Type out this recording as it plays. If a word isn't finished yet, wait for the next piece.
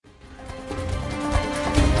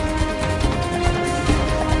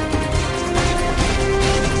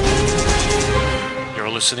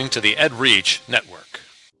listening to the EdReach Network.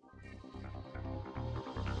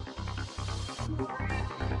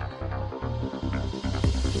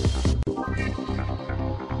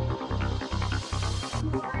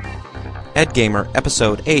 EdGamer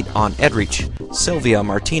Episode 8 on EdReach. Sylvia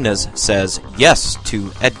Martinez says yes to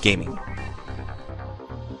EdGaming.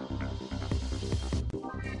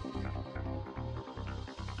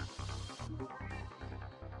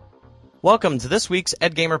 Welcome to this week's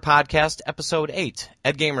EdGamer Podcast, Episode 8.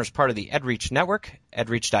 EdGamer is part of the EdReach Network,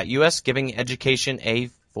 edreach.us, giving education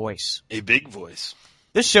a voice. A big voice.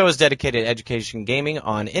 This show is dedicated to education gaming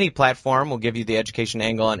on any platform. We'll give you the education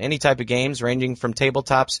angle on any type of games, ranging from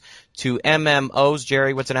tabletops to MMOs.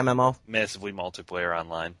 Jerry, what's an MMO? Massively multiplayer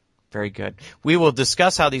online. Very good. We will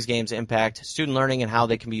discuss how these games impact student learning and how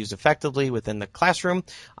they can be used effectively within the classroom.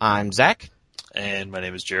 I'm Zach. And my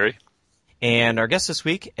name is Jerry. And our guest this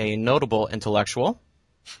week, a notable intellectual,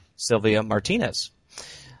 Sylvia Martinez.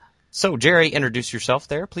 So, Jerry, introduce yourself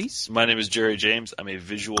there, please. My name is Jerry James. I'm a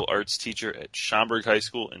visual arts teacher at Schaumburg High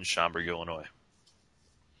School in Schaumburg, Illinois.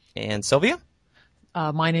 And Sylvia?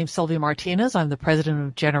 My name's Sylvia Martinez. I'm the president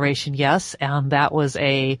of Generation Yes, and that was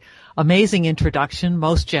a amazing introduction,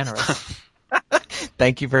 most generous.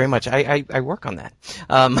 Thank you very much. I work on that.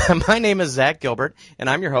 My name is Zach Gilbert, and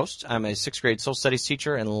I'm your host. I'm a sixth grade social studies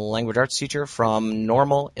teacher and language arts teacher from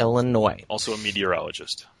Normal, Illinois. Also a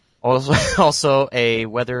meteorologist. Also a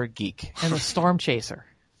weather geek. And a storm chaser.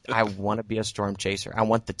 I want to be a storm chaser. I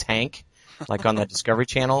want the tank, like on the Discovery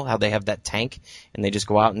Channel, how they have that tank, and they just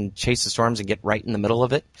go out and chase the storms and get right in the middle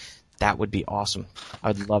of it. That would be awesome. I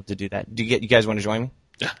would love to do that. You guys want to join me?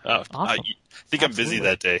 Awesome. I think I'm busy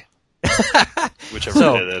that day. Whichever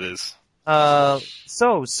day that is.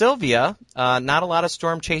 So Sylvia, not a lot of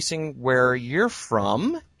storm chasing where you're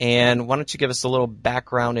from, and why don't you give us a little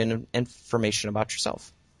background and information about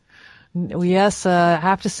yourself? Yes, I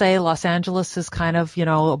have to say Los Angeles is kind of,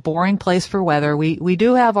 a boring place for weather. We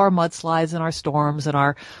do have our mudslides and our storms and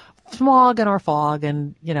our smog and our fog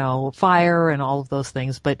and, fire and all of those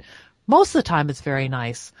things, but most of the time it's very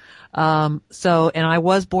nice. And I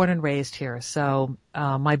was born and raised here. So,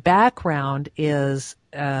 my background is,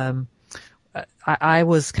 I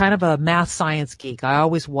was kind of a math science geek. I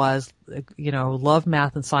always was, loved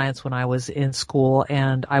math and science when I was in school,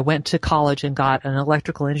 and I went to college and got an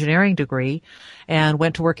electrical engineering degree and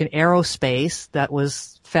went to work in aerospace. That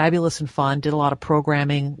was fabulous and fun. Did a lot of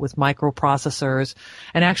programming with microprocessors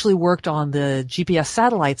and actually worked on the GPS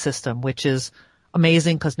satellite system, which is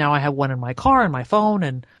amazing because now I have one in my car and my phone,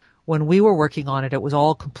 and when we were working on it, it was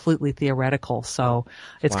all completely theoretical. So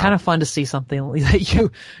it's kind of fun to see something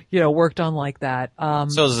that you worked on like that.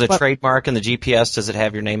 So is it a trademark in the GPS? Does it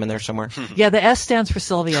have your name in there somewhere? Yeah, the S stands for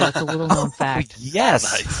Sylvia. That's a little known fact. Yes.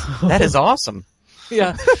 Nice. That is awesome.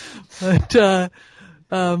 Yeah. But,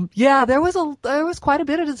 there was quite a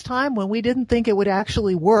bit at its time when we didn't think it would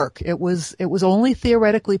actually work. It was only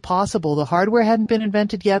theoretically possible. The hardware hadn't been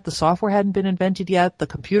invented yet. The software hadn't been invented yet. The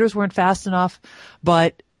computers weren't fast enough,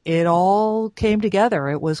 but it all came together.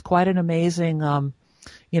 It was quite an amazing,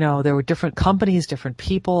 there were different companies, different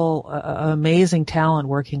people, amazing talent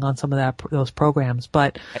working on some of those programs.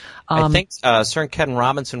 But, I think, Sir Ken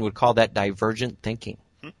Robinson would call that divergent thinking.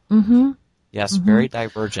 Mm-hmm. Yes, very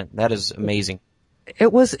divergent. That is amazing.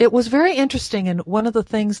 It was very interesting. And one of the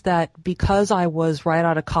things that, because I was right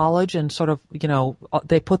out of college and sort of,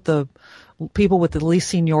 they put the people with the least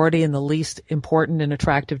seniority and the least important and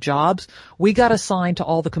attractive jobs, we got assigned to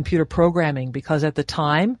all the computer programming because at the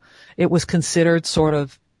time it was considered sort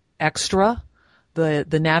of extra.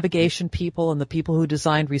 The navigation people and the people who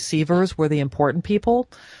designed receivers were the important people.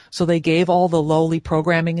 So they gave all the lowly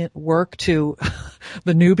programming work to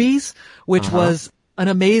the newbies, which was an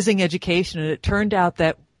amazing education. And it turned out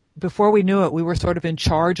that before we knew it, we were sort of in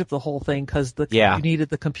charge of the whole thing because you needed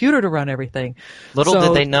the computer to run everything. Little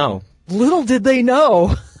did they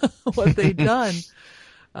know what they'd done.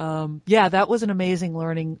 That was an amazing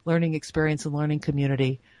learning experience and learning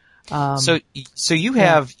community. So you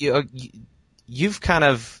have, you've kind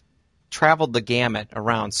of traveled the gamut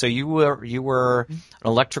around. So you were an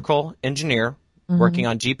electrical engineer working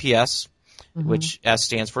on GPS, which S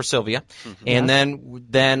stands for Sylvia. And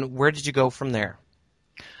then where did you go from there?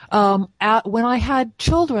 When I had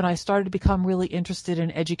children, I started to become really interested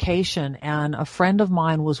in education, and a friend of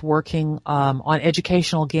mine was working on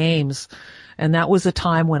educational games, and that was a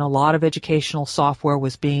time when a lot of educational software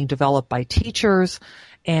was being developed by teachers,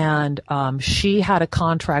 and she had a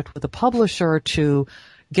contract with a publisher to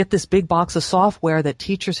get this big box of software that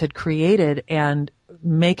teachers had created and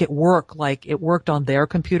make it work like it worked on their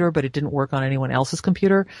computer, but it didn't work on anyone else's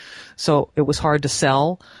computer, so it was hard to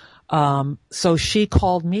sell. So she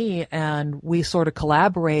called me and we sort of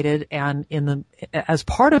collaborated, and as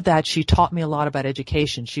part of that, she taught me a lot about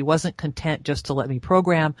education. She wasn't content just to let me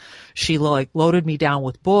program. She loaded me down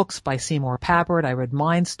with books by Seymour Papert. I read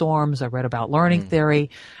Mindstorms. I read about learning theory,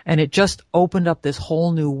 and it just opened up this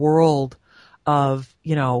whole new world of,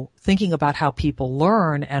 thinking about how people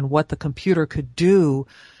learn and what the computer could do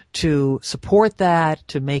to support that,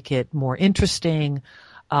 to make it more interesting.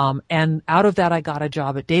 And out of that, I got a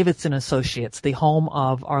job at Davidson Associates, the home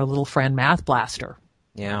of our little friend Math Blaster.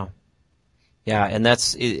 Yeah. Yeah, and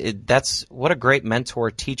that's what a great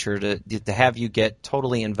mentor teacher to have you get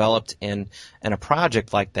totally enveloped in a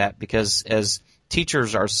project like that, because as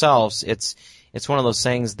teachers ourselves, it's one of those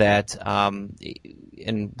things that,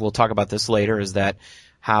 and we'll talk about this later, is that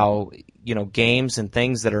how, games and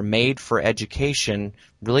things that are made for education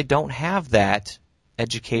really don't have that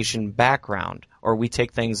education background, or we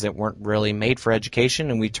take things that weren't really made for education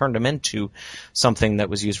and we turned them into something that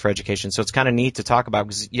was used for education. So it's kind of neat to talk about,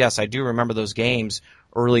 because yes, I do remember those games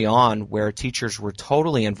early on where teachers were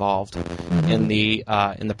totally involved in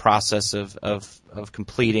the process of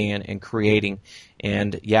completing and creating,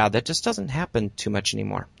 and yeah, that just doesn't happen too much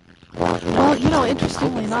anymore. Well,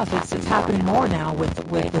 interestingly enough, it's happening more now with the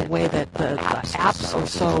way that the apps are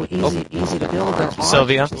so easy to build. There are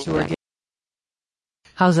Sylvia? teachers who are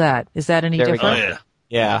How's that? Is that any different? Oh, yeah.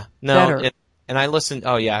 Yeah. No. And I listen.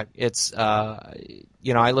 Oh, yeah. It's I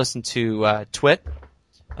listen to Twit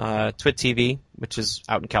TV, which is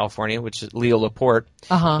out in California, which is Leo Laporte.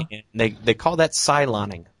 Uh-huh. And they call that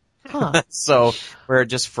Cyloning. Huh. So where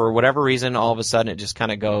just for whatever reason, all of a sudden it just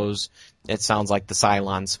kind of goes. It sounds like the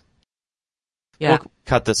Cylons. Yeah. We'll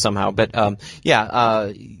cut this somehow, but no.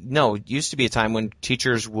 It used to be a time when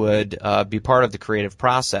teachers would be part of the creative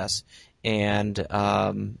process. And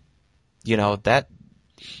that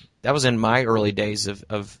was in my early days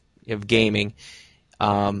of gaming,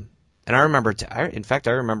 and I remember. In fact,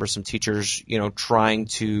 I remember some teachers, trying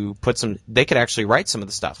to put some. They could actually write some of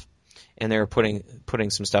the stuff, and they were putting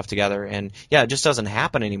some stuff together. And yeah, it just doesn't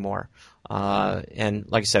happen anymore. And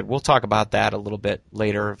like I said, we'll talk about that a little bit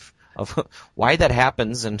later of why that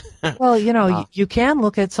happens. And well, you can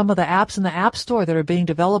look at some of the apps in the App Store that are being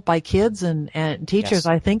developed by kids and teachers. Yes.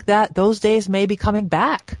 I think that those days may be coming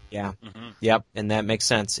back. Yeah. Mm-hmm. Yep. And that makes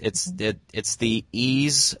sense. It's the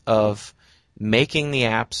ease of making the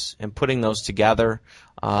apps and putting those together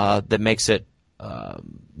that makes it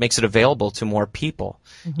available to more people.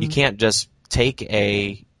 Mm-hmm. You can't just take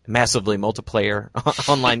a massively multiplayer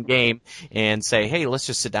online game and say, hey, let's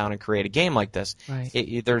just sit down and create a game like this.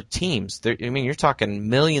 Right. They're teams. You're talking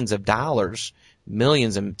millions of dollars,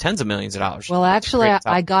 millions and tens of millions of dollars. Well, actually,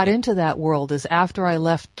 I got into that world is after I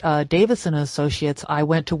left Davidson Associates, I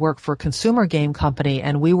went to work for a consumer game company,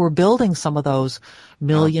 and we were building some of those $1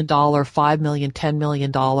 million, $5 million, $10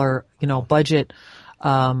 million, budget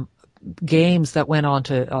games that went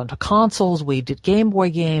onto consoles. We did Game Boy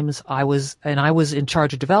games. I was in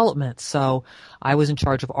charge of development, so I was in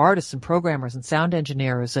charge of artists and programmers and sound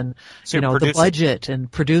engineers and the budget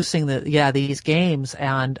and producing these games.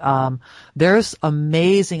 And there's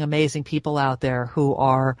amazing people out there who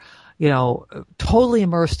are totally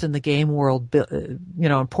immersed in the game world,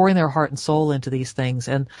 and pouring their heart and soul into these things.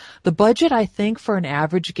 And the budget, I think, for an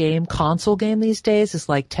average console game these days is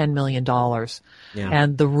like $10 million. Yeah.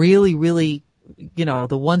 And the really, really,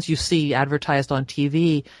 the ones you see advertised on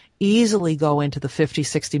TV easily go into the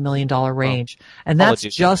 $50-60 million range. And that's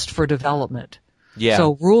just for development. Yeah.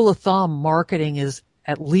 So rule of thumb, marketing is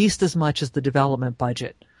at least as much as the development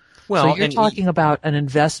budget. Well, so you're talking about an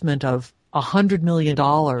investment of $100 million.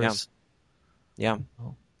 Yeah.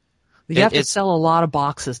 You have to sell a lot of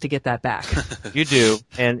boxes to get that back. You do,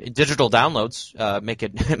 and digital downloads make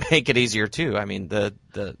it easier too. I mean, the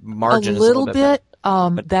margin is a little bit.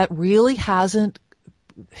 That really hasn't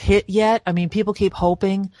hit yet. I mean, people keep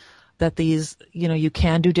hoping that these, you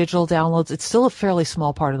can do digital downloads. It's still a fairly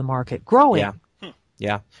small part of the market, growing.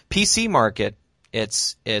 Yeah. PC market.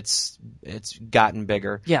 It's gotten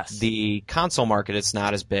bigger. Yes. The console market, it's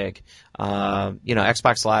not as big.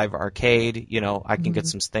 Xbox Live Arcade, I can get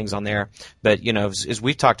some things on there. But, as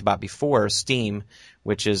we've talked about before, Steam,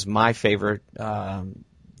 which is my favorite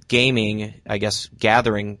gaming, I guess,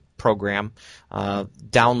 gathering program,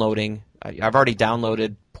 downloading. I've already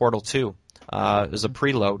downloaded Portal 2 as a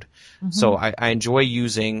preload. Mm-hmm. So I enjoy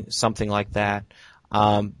using something like that.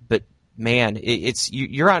 But man,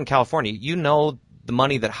 you're out in California. The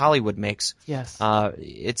money that Hollywood makes. Yes.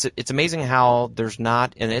 It's amazing how there's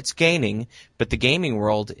not, and it's gaining, but the gaming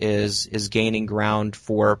world is gaining ground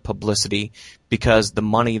for publicity because the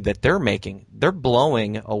money that they're making, they're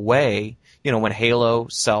blowing away. when Halo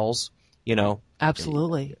sells,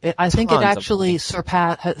 Absolutely. I think it actually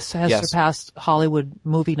has surpassed Hollywood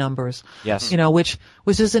movie numbers. Yes. Which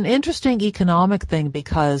is an interesting economic thing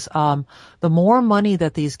because the more money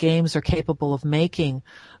that these games are capable of making,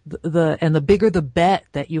 the bigger the bet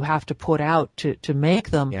that you have to put out to make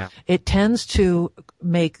them, it tends to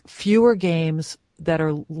make fewer games that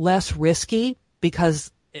are less risky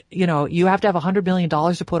because you have to have $100 million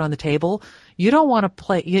to put on the table. You don't want to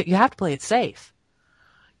play. You have to play it safe.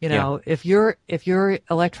 If you're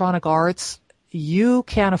Electronic Arts, you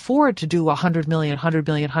can't afford to do 100 million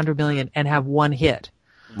and have one hit.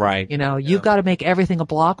 Right. You've got to make everything a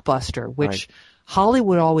blockbuster, which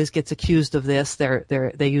Hollywood always gets accused of this.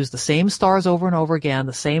 They use the same stars over and over again,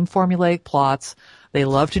 the same formulaic plots. They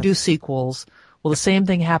love to do sequels. Well, the same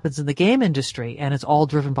thing happens in the game industry, and it's all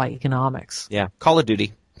driven by economics. Yeah. Call of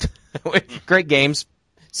Duty. Great games.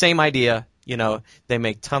 Same idea. They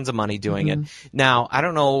make tons of money doing it. Now, I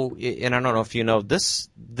don't know, and I don't know if you know this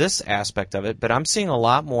aspect of it, but I'm seeing a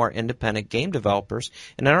lot more independent game developers,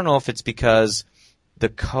 and I don't know if it's because the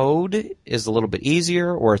code is a little bit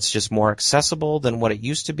easier or it's just more accessible than what it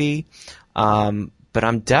used to be. But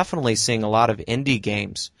I'm definitely seeing a lot of indie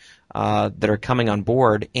games that are coming on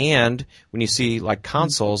board, and when you see like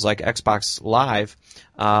consoles like Xbox Live,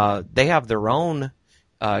 they have their own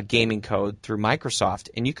gaming code through Microsoft,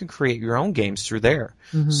 and you can create your own games through there.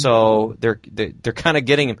 So they're kind of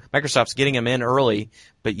Microsoft's getting them in early,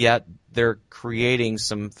 but yet they're creating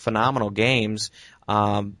some phenomenal games.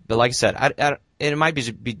 But like I said, it might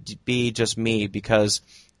be just me because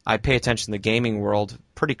I pay attention to the gaming world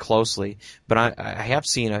pretty closely, but I have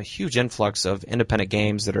seen a huge influx of independent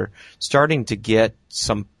games that are starting to get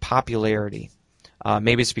some popularity.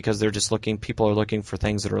 Maybe it's because people are looking for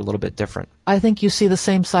things that are a little bit different. I think you see the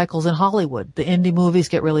same cycles in Hollywood. The indie movies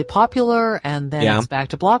get really popular, and then it's back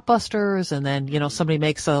to blockbusters, and then, somebody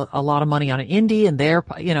makes a lot of money on an indie, and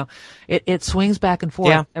it swings back and forth.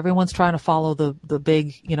 Yeah. Everyone's trying to follow the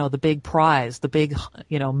big, the big prize, the big,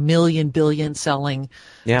 million, billion selling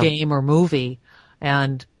game or movie.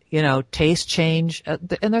 And, taste change.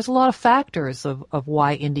 And there's a lot of factors of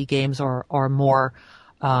why indie games are more,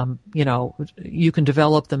 you can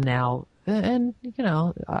develop them now, and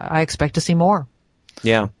I expect to see more.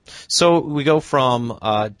 Yeah. So we go from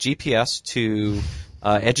GPS to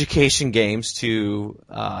education games to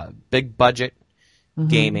big budget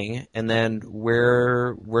gaming, and then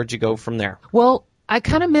where'd you go from there? Well, I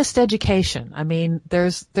kind of missed education. I mean,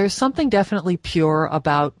 there's something definitely pure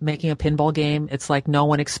about making a pinball game. It's like no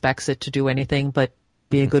one expects it to do anything but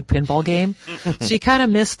be a good pinball game. So you kind of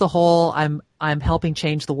miss the whole I'm helping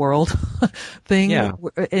change the world thing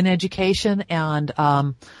in education. And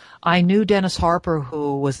I knew Dennis Harper,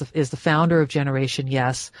 who is the founder of Generation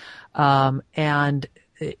Yes, and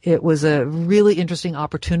it was a really interesting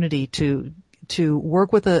opportunity to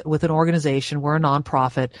work with an organization. We're a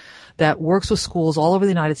nonprofit that works with schools all over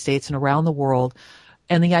the United States and around the world.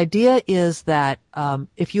 And the idea is that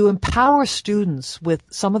if you empower students with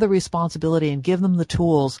some of the responsibility and give them the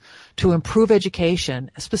tools to improve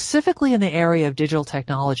education, specifically in the area of digital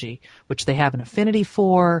technology, which they have an affinity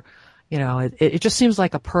for, it just seems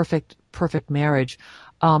like a perfect marriage.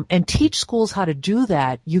 And teach schools how to do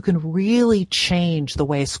that, you can really change the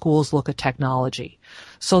way schools look at technology.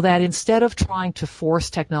 So that instead of trying to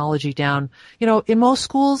force technology down, in most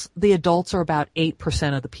schools, the adults are about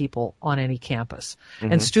 8% of the people on any campus,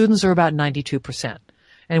 and students are about 92%.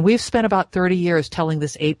 And we've spent about 30 years telling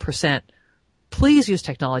this 8%, please use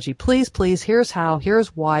technology, please, here's how,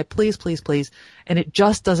 here's why, please, and it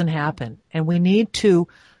just doesn't happen. And we need to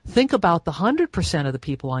think about the 100% of the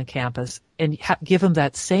people on campus and give them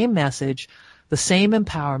that same message, the same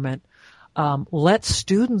empowerment. Let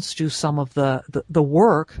students do some of the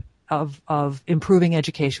work of improving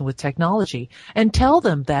education with technology, and tell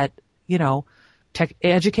them that,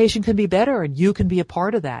 education can be better and you can be a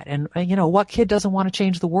part of that. And what kid doesn't want to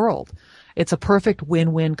change the world? It's a perfect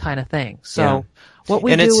win-win kind of thing. So what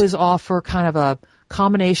we do is offer kind of a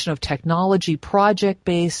combination of technology,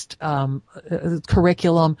 project-based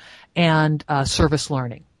curriculum, and service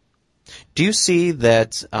learning. Do you see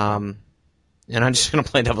that, and I'm just going to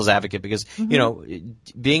play devil's advocate because,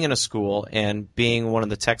 being in a school and being one of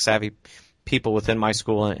the tech-savvy people within my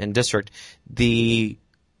school and district, the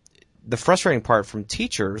frustrating part from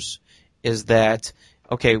teachers is that,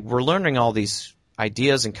 okay, we're learning all these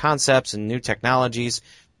ideas and concepts and new technologies.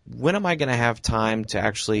 When am I going to have time to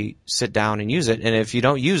actually sit down and use it? And if you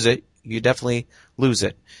don't use it, you definitely lose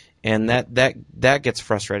it. And that gets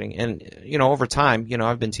frustrating. And, over time,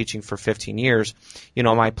 I've been teaching for 15 years.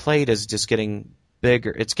 My plate is just getting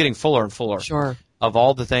bigger. It's getting fuller and fuller. Sure. of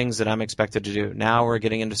all the things that I'm expected to do. Now we're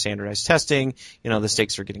getting into standardized testing. The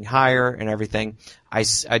stakes are getting higher and everything. I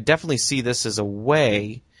definitely see this as a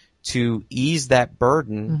way to ease that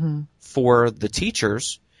burden for the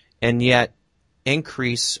teachers and yet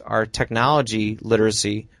increase our technology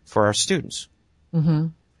literacy for our students. Mm-hmm.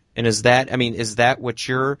 And is that what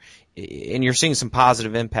you're seeing some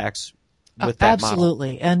positive impacts with that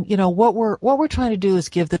Absolutely. model? And what we're trying to do is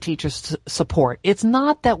give the teachers support. It's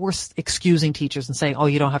not that we're excusing teachers and saying, "Oh,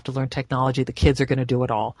 you don't have to learn technology. The kids are going to do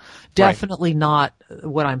it all." Definitely not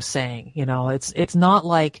what I'm saying. It's not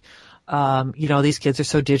like these kids are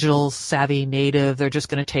so digital savvy native, they're just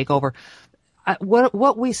going to take over.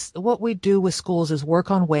 What we do with schools is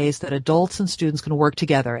work on ways that adults and students can work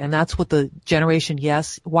together, and that's what the Generation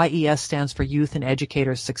YES stands for: Youth and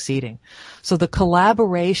Educators Succeeding. So the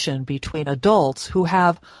collaboration between adults who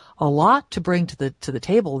have a lot to bring to the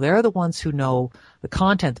table. They're the ones who know the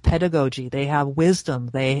content, the pedagogy. They have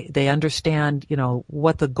wisdom. They understand,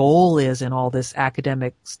 what the goal is in all this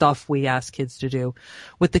academic stuff we ask kids to do.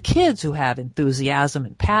 With the kids who have enthusiasm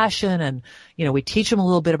and passion, and we teach them a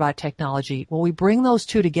little bit about technology. Well, we bring those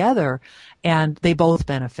two together, and they both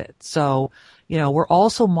benefit. So, we're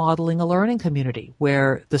also modeling a learning community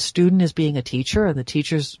where the student is being a teacher and the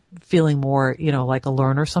teacher's feeling more, like a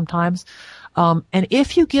learner sometimes. And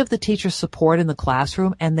if you give the teachers support in the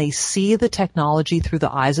classroom and they see the technology through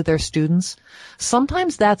the eyes of their students,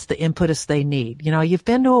 sometimes that's the impetus they need. You've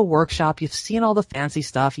been to a workshop, you've seen all the fancy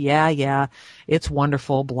stuff. Yeah, it's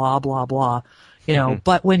wonderful, blah, blah, blah.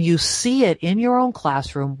 But when you see it in your own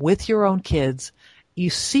classroom with your own kids, you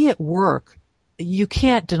see it work, you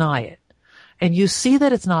can't deny it. And you see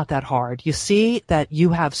that it's not that hard. You see that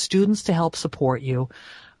you have students to help support you.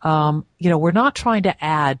 We're not trying to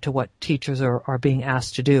add to what teachers are being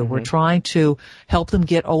asked to do. Mm-hmm. We're trying to help them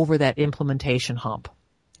get over that implementation hump.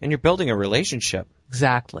 And you're building a relationship.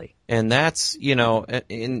 Exactly. And that's,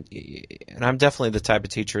 and I'm definitely the type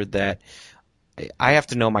of teacher that I have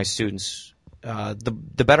to know my students. The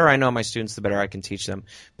better I know my students, the better I can teach them.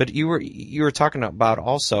 But you were talking about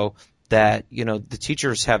also that the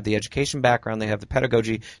teachers have the education background, they have the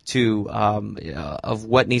pedagogy of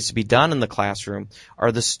what needs to be done in the classroom.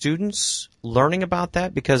 Are the students learning about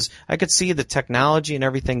that? Because I could see the technology and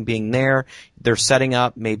everything being there. They're setting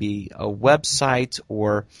up maybe a website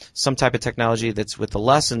or some type of technology that's with the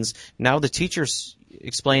lessons. Now the teacher's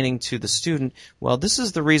explaining to the student, well, this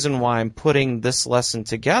is the reason why I'm putting this lesson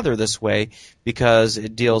together this way, because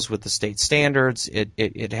it deals with the state standards,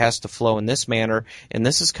 it has to flow in this manner, and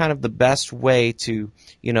this is kind of the best way to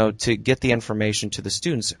get the information to the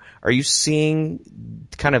students. Are you seeing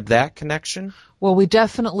kind of that connection? Well, we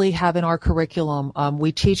definitely have in our curriculum,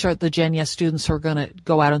 we teach the Gen Yes students who are going to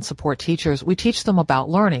go out and support teachers, we teach them about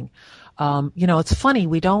learning. It's funny,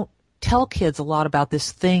 we don't tell kids a lot about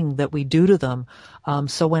this thing that we do to them.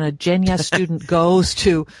 So when a Gen Yes student goes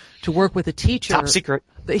to work with a teacher, top secret.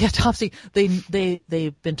 Top secret.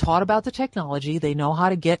 They've been taught about the technology. They know how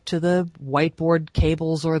to get to the whiteboard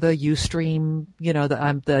cables or the Ustream,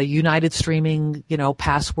 the United Streaming,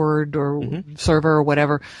 password or server or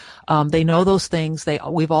whatever. They know those things.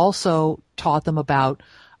 We've also taught them about,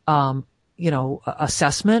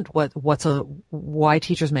 assessment, why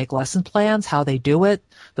teachers make lesson plans, how they do it,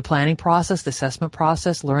 the planning process, the assessment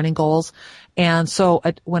process, learning goals. And so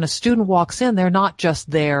when a student walks in, they're not just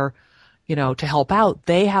there, to help out.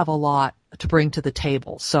 They have a lot to bring to the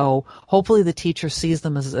table. So hopefully the teacher sees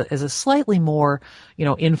them as a slightly more,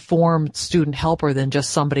 informed student helper than just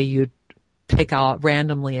somebody you'd pick out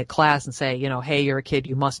randomly at class and say, hey, you're a kid,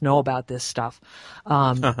 you must know about this stuff.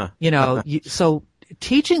 So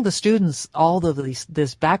teaching the students all of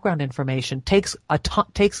this background information takes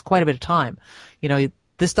quite a bit of time.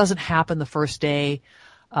 This doesn't happen the first day.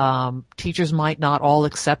 Teachers might not all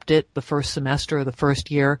accept it the first semester or the first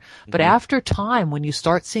year, but after time, when you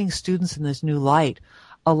start seeing students in this new light,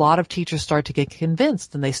 a lot of teachers start to get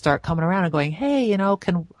convinced and they start coming around and going, hey,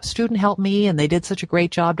 can a student help me? And they did such a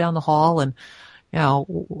great job down the hall, and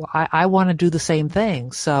I want to do the same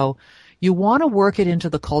thing. So you want to work it into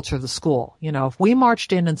the culture of the school. If we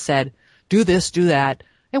marched in and said, do this, do that,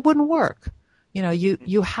 it wouldn't work.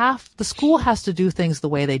 The school has to do things the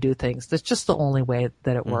way they do things. That's just the only way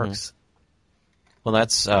that it works. Well,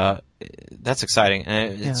 that's exciting,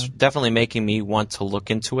 and it's definitely making me want to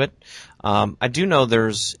look into it. I do know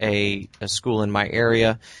there's a school in my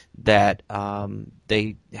area that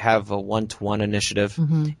they have a one-to-one initiative,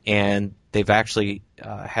 and they've actually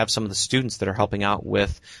have some of the students that are helping out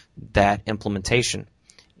with that implementation,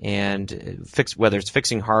 and whether it's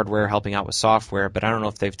fixing hardware, helping out with software. But I don't know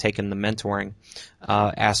if they've taken the mentoring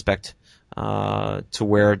aspect to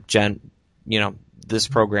where this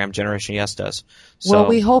program, Generation Yes, does. So, well,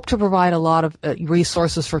 we hope to provide a lot of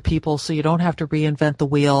resources for people so you don't have to reinvent the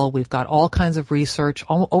wheel. We've got all kinds of research,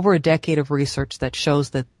 over a decade of research that shows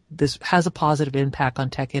that this has a positive impact on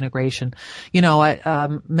tech integration. You know, I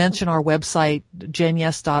mention our website,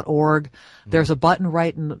 genyes.org. There's a button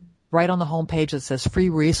right on the homepage that says free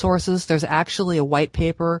resources. There's actually a white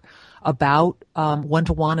paper about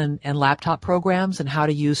one-to-one and laptop programs and how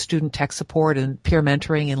to use student tech support and peer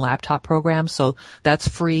mentoring in laptop programs. So that's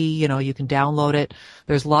free. You know, you can download it.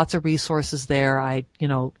 There's lots of resources there. I,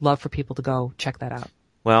 love for people to go check that out.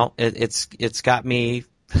 Well, it's got me,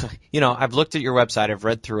 I've looked at your website, I've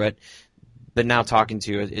read through it, but now talking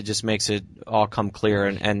to you, it just makes it all come clear.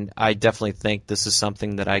 And I definitely think this is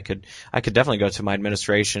something that I could definitely go to my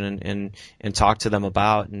administration and talk to them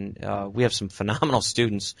about. And we have some phenomenal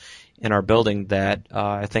students in our building that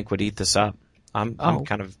I think would eat this up. I'm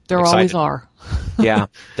kind of there excited. Always are. Yeah,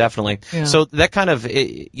 definitely. Yeah. So that kind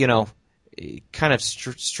of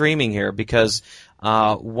streaming here, because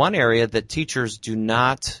one area that teachers do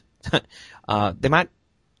not they might,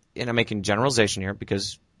 and I'm making generalization here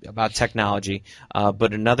because about technology,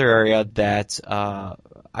 but another area that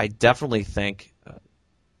I definitely think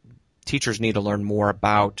teachers need to learn more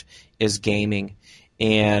about is gaming.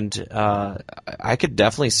 And I could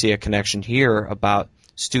definitely see a connection here about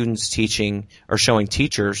students teaching or showing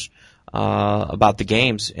teachers about the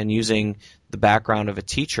games and using the background of a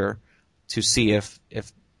teacher to see if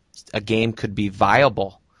a game could be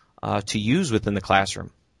viable to use within the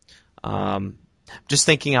classroom. Just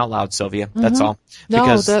thinking out loud, Sylvia. That's all.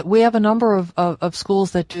 Because we have a number of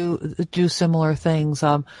schools that do similar things.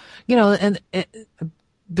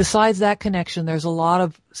 Besides that connection, there's a lot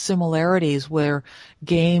of similarities where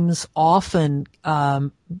games often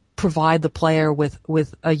provide the player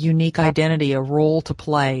with a unique identity, a role to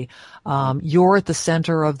play. You're at the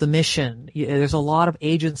center of the mission. There's a lot of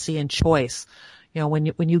agency and choice. When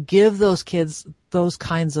you give those kids those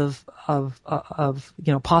kinds of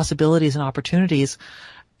possibilities and opportunities,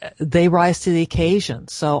 they rise to the occasion.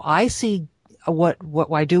 So I see what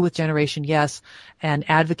I do with Generation Yes and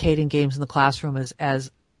advocating games in the classroom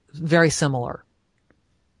as very similar.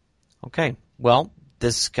 Okay. Well,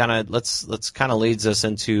 this kind of leads us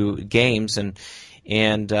into games,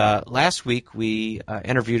 and last week we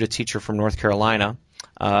interviewed a teacher from North Carolina.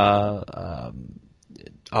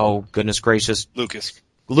 Oh, goodness gracious.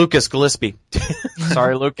 Lucas Gillespie.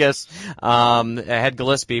 Sorry, Lucas. I had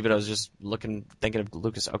Gillespie, but I was just thinking of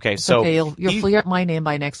Lucas. Okay, so. Okay, you'll forget my name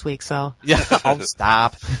by next week, so. Yeah,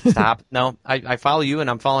 stop. No, I follow you and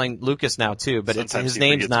I'm following Lucas now too, but his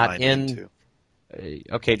name's not in.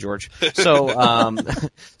 Okay, George. So,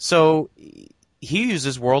 so he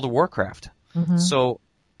uses World of Warcraft. Mm-hmm. So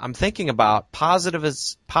I'm thinking about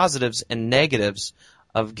positives and negatives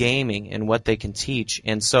of gaming and what they can teach.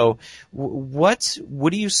 And so what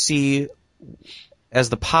do you see as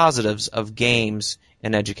the positives of games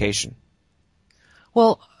in education?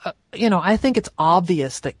 Well, I think it's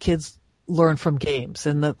obvious that kids learn from games,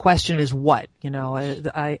 and the question is what?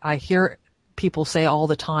 I hear people say all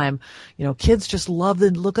the time, kids just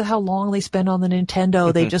look at how long they spend on the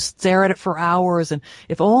Nintendo. They just stare at it for hours. And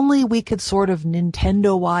if only we could sort of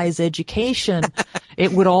Nintendo-wise education,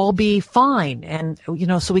 it would all be fine. And,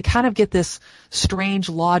 so we kind of get this strange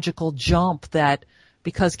logical jump that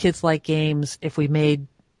because kids like games, if we made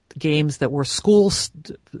games that were schools,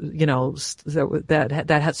 that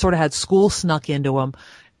had sort of had school snuck into them,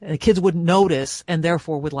 kids wouldn't notice and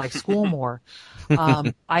therefore would like school more.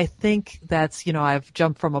 I think that's, I've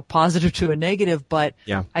jumped from a positive to a negative, but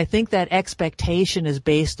yeah. I think that expectation is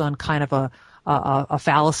based on kind of a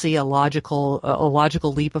fallacy, a logical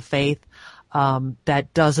leap of faith,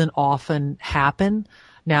 that doesn't often happen.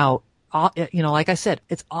 Now, like I said,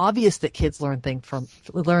 it's obvious that kids learn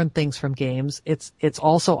things from games. It's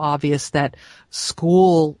also obvious that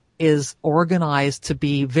school is organized to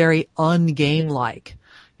be very ungame-like.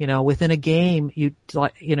 Within a game, you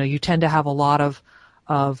tend to have a lot of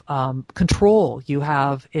control. You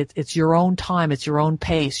have, it's your own time, it's your own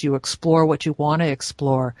pace. You explore what you want to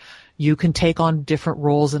explore. You can take on different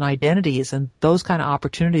roles and identities, and those kind of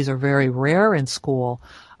opportunities are very rare in school.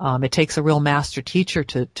 It takes a real master teacher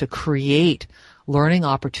to create learning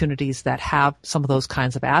opportunities that have some of those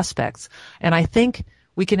kinds of aspects. And I think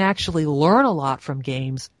we can actually learn a lot from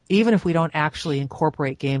games, even if we don't actually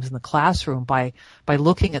incorporate games in the classroom by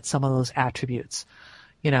looking at some of those attributes.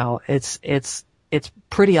 It's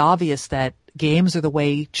pretty obvious that games are the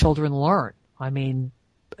way children learn. I mean,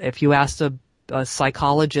 if you asked a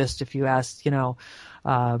psychologist, if you asked,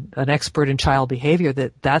 an expert in child behavior,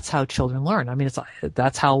 that's how children learn. I mean,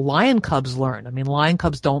 that's how lion cubs learn. I mean, lion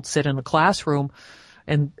cubs don't sit in a classroom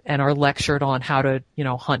and are lectured on how to,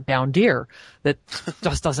 hunt down deer. That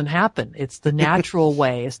just doesn't happen. It's the natural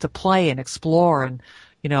way is to play and explore and,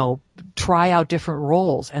 try out different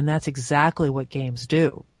roles. And that's exactly what games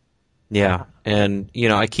do. Yeah. And,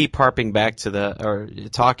 I keep harping back to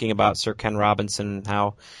talking about Sir Ken Robinson,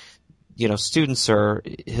 how, students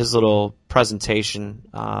his little presentation,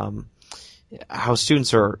 how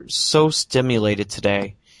students are so stimulated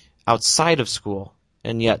today outside of school.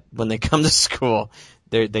 And yet when they come to school,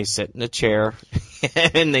 they sit in a chair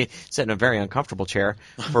and they sit in a very uncomfortable chair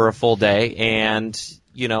for a full day and,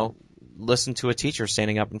 listen to a teacher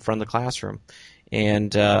standing up in front of the classroom.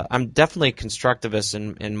 And I'm definitely a constructivist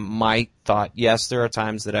in my thought. Yes, there are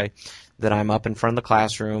times that I'm up in front of the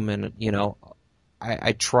classroom and,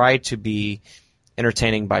 I try to be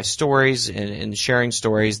entertaining by stories and sharing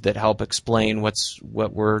stories that help explain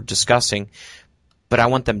what we're discussing. But I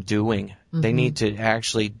want them doing. Mm-hmm. They need to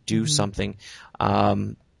actually do something.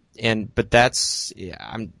 But that's,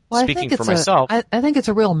 I'm speaking for myself. I think it's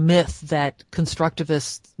a real myth that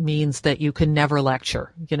constructivist means that you can never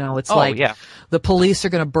lecture. It's the police are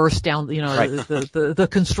going to burst down, right. the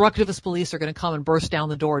constructivist police are going to come and burst down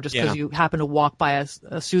the door just because you happen to walk by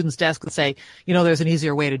a student's desk and say, there's an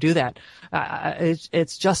easier way to do that.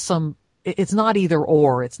 It's just it's not either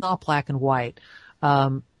or. It's not black and white.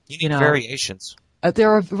 You need variations.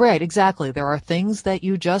 Right, exactly. There are things that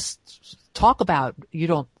you just talk about.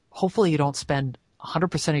 Hopefully you don't spend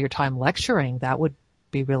 100% of your time lecturing. That would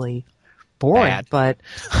be really boring. Bad. But,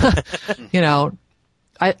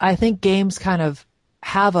 I think games kind of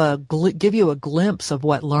give you a glimpse of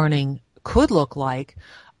what learning could look like.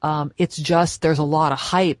 It's just there's a lot of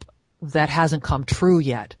hype that hasn't come true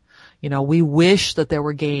yet. We wish that there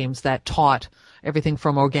were games that taught everything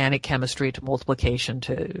from organic chemistry to multiplication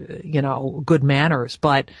to, good manners.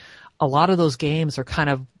 But a lot of those games are kind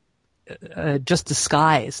of just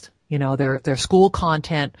disguised. They're school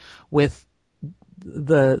content with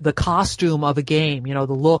the costume of a game, the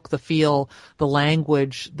look, the feel, the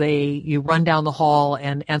language. You run down the hall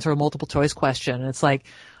and answer a multiple choice question. And it's like,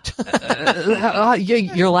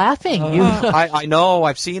 you're laughing. I know.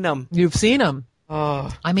 I've seen them. You've seen them.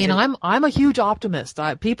 I mean, I'm a huge optimist.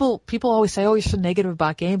 People always say, "Oh, you're so negative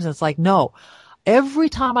about games." And it's like, no. Every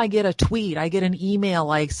time I get a tweet, I get an email,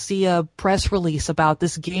 I see a press release about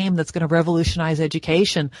this game that's going to revolutionize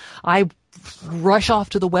education, I rush off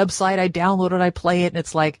to the website, I download it, I play it, and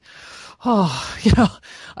it's like,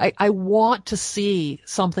 I want to see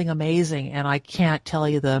something amazing, and I can't tell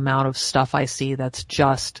you the amount of stuff I see that's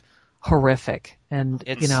just horrific. And,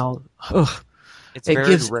 it's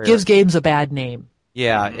it gives games a bad name.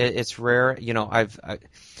 Yeah, it's rare.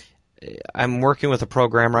 I'm working with a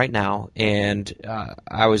program right now, and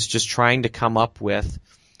I was just trying to come up with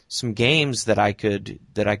some games that I could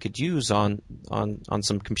use on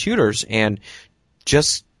some computers, and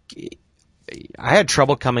I had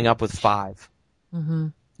trouble coming up with 5. Mm-hmm.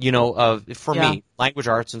 For me, language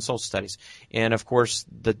arts and social studies, and of course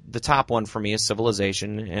the top one for me is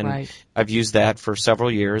civilization, and right. I've used that for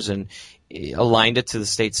several years and aligned it to the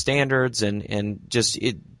state standards, and just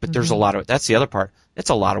it. But there's a lot of that's the other part. It's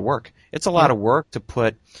a lot of work. It's a lot of work to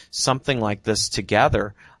put something like this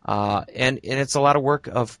together, and it's a lot of work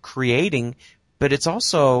of creating. But it's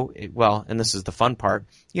also and this is the fun part.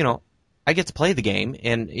 I get to play the game,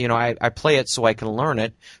 and I play it so I can learn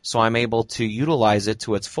it, so I'm able to utilize it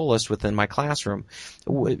to its fullest within my classroom.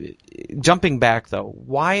 Jumping back though,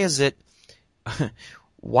 why is it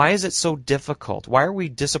so difficult? Why are we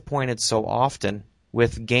disappointed so often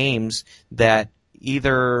with games that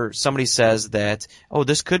either somebody says that, oh,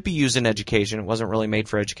 this could be used in education, it wasn't really made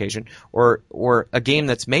for education, or a game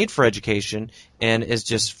that's made for education and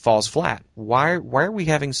just falls flat? Why are we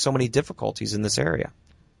having so many difficulties in this area?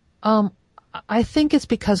 I think it's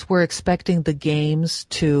because we're expecting the games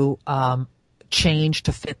to change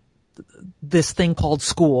to fit this thing called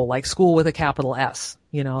school, like school with a capital S.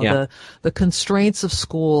 The constraints of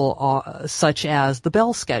school are such as the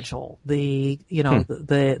bell schedule, the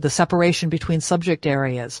separation between subject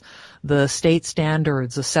areas, the state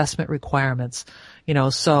standards, assessment requirements.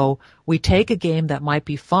 So we take a game that might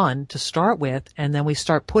be fun to start with, and then we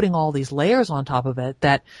start putting all these layers on top of it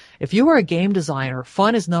that if you were a game designer,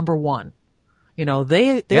 fun is number one.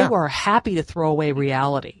 They were happy to throw away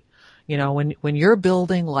reality. When you're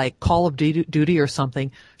building like Call of Duty or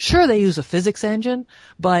something, sure, they use a physics engine,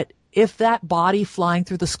 but if that body flying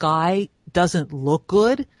through the sky doesn't look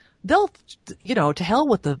good, they'll, to hell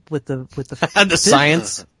with the the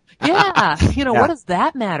science. Yeah. Yeah. What does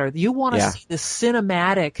that matter? You want to Yeah. see the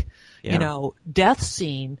cinematic, Yeah. death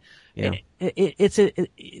scene. Yeah.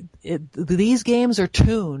 These games are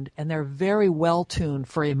tuned, and they're very well tuned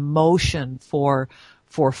for emotion, for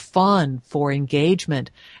fun, for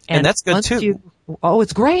engagement. And that's good once too.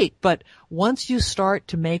 it's great. But once you start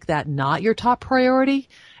to make that not your top priority,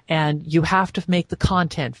 and you have to make the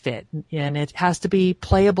content fit, and it has to be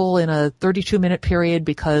playable in a 32-minute period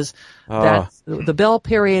because that's the bell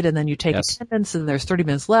period, and then you take Yes. attendance, and there's 30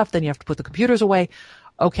 minutes left, then you have to put the computers away.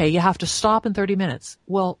 Okay, you have to stop in 30 minutes.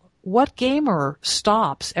 Well, what gamer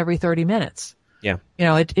stops every 30 minutes? Yeah.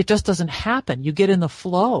 It just doesn't happen. You get in the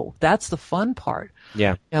flow. That's the fun part.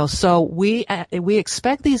 Yeah. So we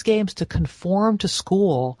expect these games to conform to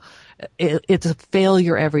school. It's a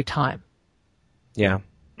failure every time. Yeah.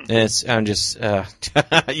 I'm just,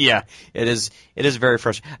 yeah, it is very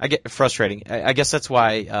frustrating. I guess that's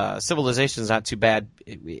why, Civilization is not too bad.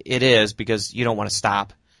 It is because you don't want to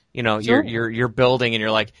stop. Sure. You're building and you're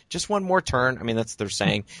like, just one more turn. I mean, that's what they're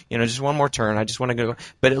saying, just one more turn. I just want to go,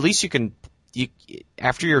 but at least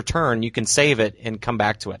after your turn, you can save it and come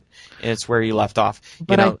back to it. And it's where you left off.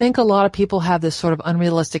 But I think a lot of people have this sort of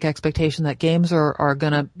unrealistic expectation that games are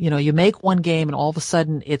gonna, you make one game and all of a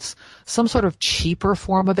sudden it's some sort of cheaper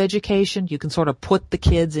form of education. You can sort of put the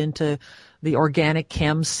kids into the organic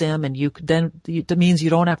chem sim, and that means you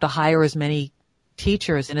don't have to hire as many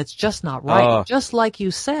teachers, and it's just not right. Oh. Just like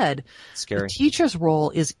you said, Scary. the teacher's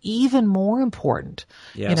role is even more important.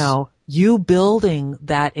 Yes. You building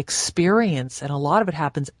that experience, and a lot of it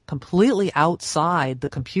happens completely outside the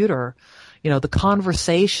computer. The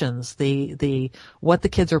conversations, the what the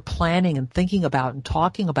kids are planning and thinking about and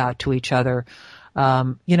talking about to each other.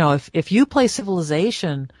 If you play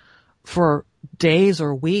Civilization for days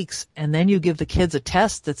or weeks, and then you give the kids a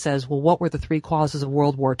test that says, well, what were the 3 causes of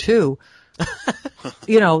World War II?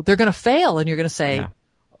 They're going to fail, and you're going to say, Yeah.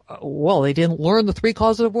 Well, they didn't learn the 3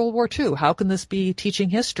 causes of World War II. How can this be teaching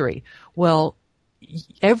history? Well,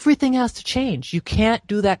 everything has to change. You can't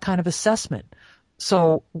do that kind of assessment.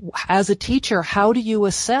 So as a teacher, how do you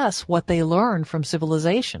assess what they learn from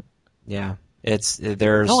Civilization? Yeah.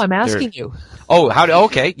 No, I'm asking you. Oh,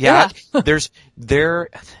 okay. Yeah. Yeah.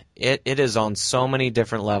 It is on so many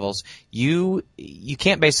different levels. You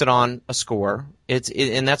can't base it on a score.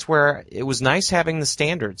 And that's where it was nice having the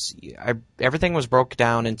standards. Everything was broke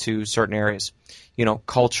down into certain areas.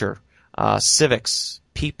 Culture, civics,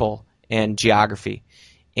 people, and geography.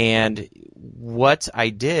 And what I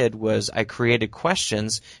did was I created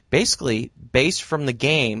questions basically based from the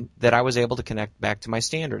game that I was able to connect back to my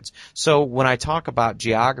standards. So when I talk about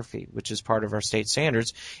geography, which is part of our state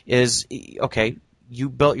standards, is, okay,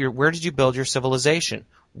 where did you build your civilization?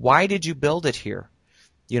 Why did you build it here?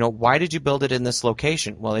 Why did you build it in this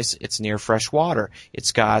location? Well, it's near fresh water.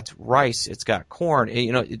 It's got rice. It's got corn.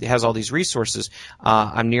 It has all these resources.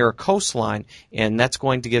 I'm near a coastline, and that's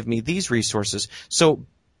going to give me these resources.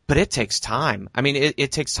 But it takes time. I mean,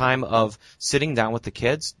 it takes time of sitting down with the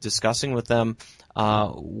kids, discussing with them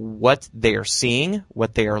what they are seeing,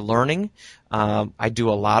 what they are learning. I do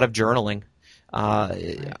a lot of journaling.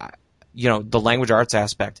 The language arts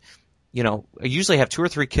aspect. I usually have 2 or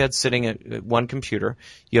 3 kids sitting at one computer.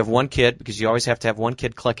 You have one kid, because you always have to have one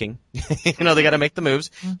kid clicking. They got to make the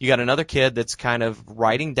moves. You got another kid that's kind of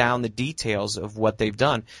writing down the details of what they've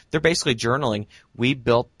done. They're basically journaling. We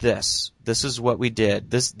built this. This is what we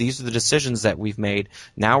did. These are the decisions that we've made.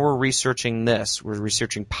 Now we're researching this. We're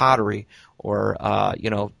researching pottery, or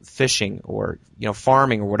fishing, or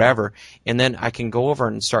farming, or whatever. And then I can go over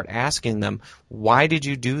and start asking them, why did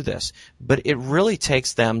you do this? But it really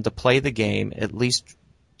takes them to play the game at least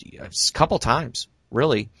a couple times,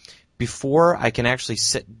 really, before I can actually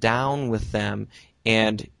sit down with them.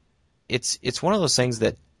 And it's one of those things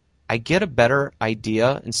that I get a better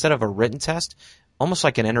idea, instead of a written test, almost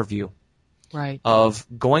like an interview. Right. Of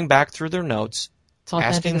going back through their notes,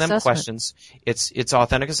 asking them assessment. questions. It's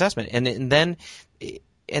authentic assessment. And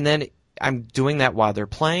then I'm doing that while they're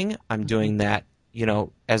playing. I'm doing that,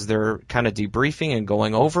 as they're kind of debriefing and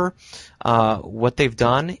going over what they've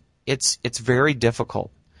done. It's very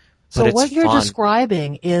difficult. So but what it's you're fun.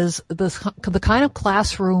 describing is the kind of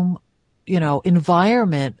classroom,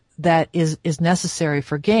 environment that is necessary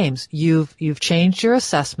for games. You've changed your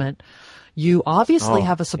assessment. You obviously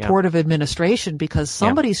have a supportive administration, because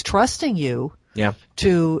somebody's trusting you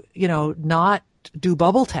to, not do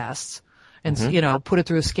bubble tests and, put it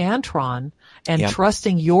through a Scantron, and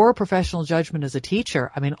trusting your professional judgment as a teacher.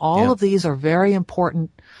 I mean, all of these are very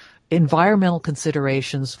important environmental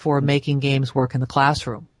considerations for making games work in the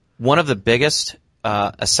classroom. One of the biggest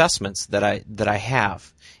assessments that I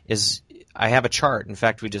have is I have a chart. In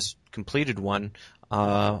fact, we just completed one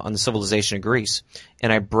on the civilization of Greece,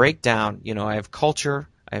 and I break down. I have culture,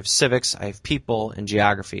 I have civics, I have people, and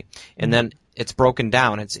geography, and then it's broken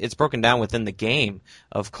down. It's broken down within the game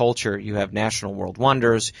of culture. You have national world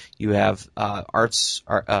wonders. You have arts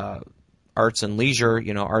and leisure.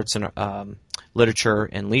 Arts and literature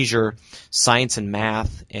and leisure, science and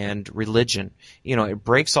math, and religion. It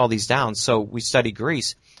breaks all these down. So we study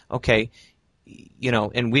Greece. Okay,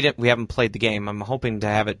 and we haven't played the game. I'm hoping to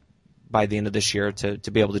have it by the end of this year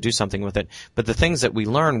to be able to do something with it. But the things that we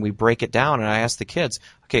learn, we break it down, and I ask the kids,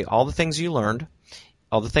 okay, all the things you learned,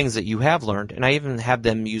 all the things that you have learned, and I even have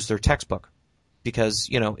them use their textbook. Because,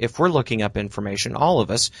 if we're looking up information, all of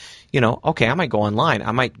us, okay, I might go online.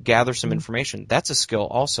 I might gather some information. That's a skill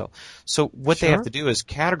also. So what they have to do is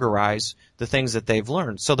categorize the things that they've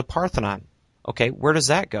learned. So the Parthenon, okay, where does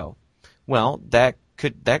that go? Well,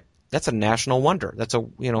 that's a national wonder. That's a,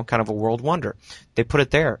 kind of a world wonder. They put it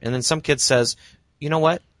there. And then some kid says, you know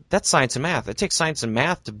what? That's science and math. It takes science and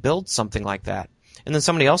math to build something like that. And then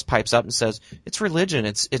somebody else pipes up and says, it's religion.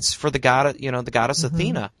 It's for the god, the goddess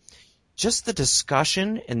Athena. Just the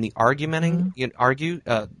discussion and the argumenting,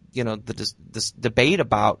 this debate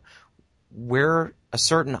about where a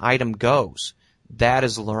certain item goes, that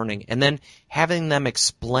is learning. And then having them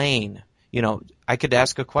explain, I could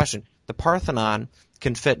ask a question. The Parthenon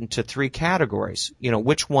can fit into 3 categories.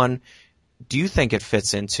 Which one do you think it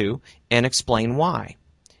fits into, and explain why?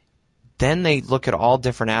 Then they look at all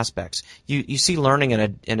different aspects. You see learning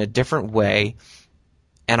in a different way.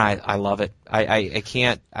 And I love it. I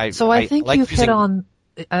can't. So I think you've hit on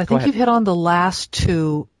the last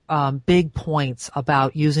 2 big points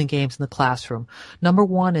about using games in the classroom. Number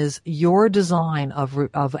 1 is your design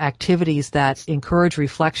of activities that encourage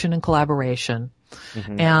reflection and collaboration.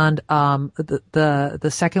 Mm-hmm. And the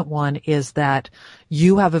second one is that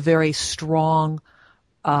you have a very strong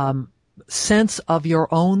sense of your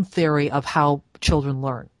own theory of how children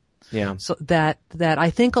learn. Yeah. So that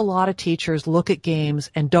I think a lot of teachers look at games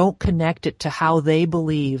and don't connect it to how they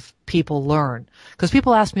believe people learn. Because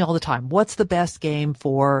people ask me all the time, what's the best game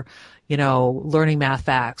for, learning math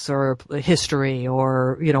facts or history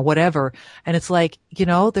or, whatever. And it's like,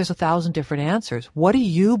 there's 1,000 different answers. What do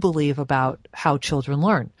you believe about how children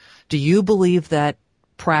learn? Do you believe that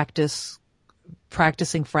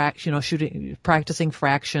practicing fraction,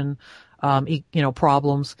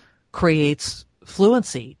 problems creates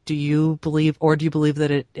fluency? Do you believe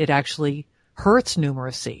that it actually hurts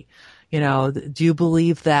numeracy? Do you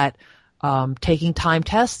believe that taking time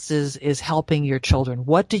tests is helping your children?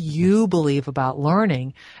 What do you believe about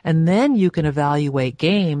learning? And then you can evaluate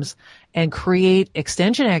games and create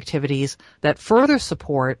extension activities that further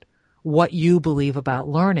support what you believe about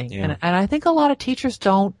learning. Yeah. And I think a lot of teachers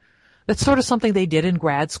don't. That's sort of something they did in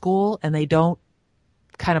grad school, and they don't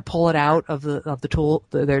kind of pull it out of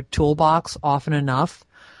their toolbox often enough,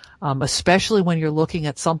 especially when you're looking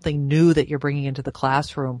at something new that you're bringing into the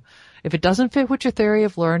classroom. If it doesn't fit what your theory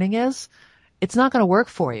of learning is, it's not going to work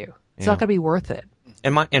for you. It's not going to be worth it.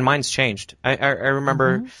 And mine's changed. I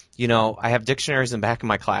remember, I have dictionaries in the back of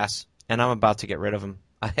my class, and I'm about to get rid of them.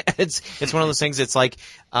 It's one of those things. It's like,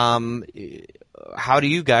 how do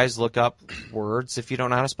you guys look up words if you don't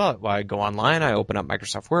know how to spell it? Well, I go online, I open up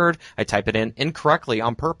Microsoft Word, I type it in incorrectly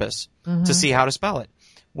on purpose to see how to spell it.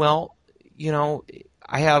 Well,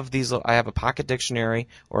 I have a pocket dictionary,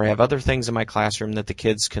 or I have other things in my classroom that the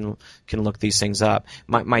kids can look these things up.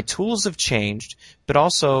 My tools have changed, but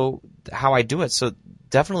also how I do it. So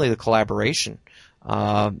definitely the collaboration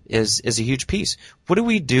is a huge piece. What do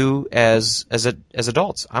we do as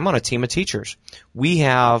adults? I'm on a team of teachers. We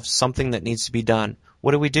have something that needs to be done.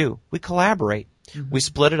 What do? We collaborate. Mm-hmm. We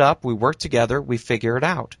split it up. We work together. We figure it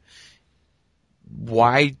out.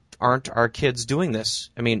 Why aren't our kids doing this?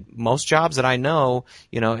 I mean, most jobs that I know,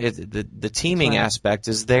 the teaming aspect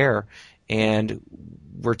is there, and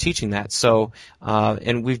we're teaching that. So,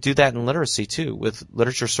 and we do that in literacy too, with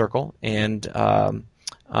Literature Circle, and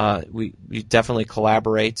we definitely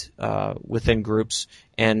collaborate within groups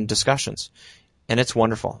and discussions, and it's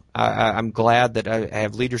wonderful. I'm glad that I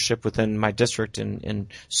have leadership within my district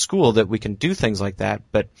and school that we can do things like that.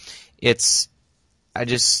 But it's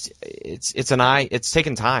taken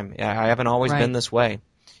time. I haven't always been this way.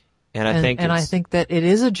 And I think that it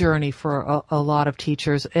is a journey for a lot of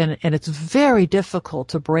teachers, and it's very difficult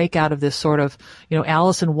to break out of this sort of,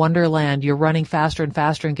 Alice in Wonderland. You're running faster and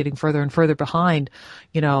faster and getting further and further behind.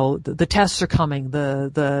 The tests are coming.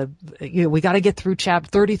 We got to get through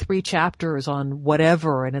 33 chapters on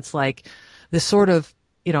whatever, and it's like this sort of,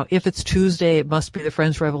 if it's Tuesday, it must be the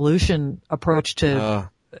French Revolution approach to,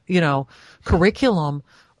 curriculum.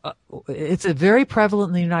 it's a very prevalent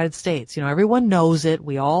in the United States. You know, everyone knows it.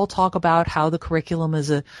 We all talk about how the curriculum is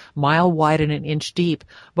a mile wide and an inch deep.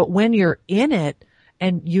 But when you're in it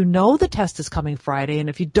and you know the test is coming Friday, and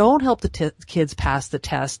if you don't help the kids pass the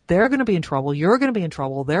test, they're going to be in trouble. You're going to be in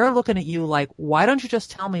trouble. They're looking at you like, why don't you just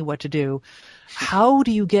tell me what to do? How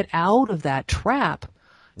do you get out of that trap?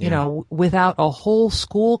 You know, without a whole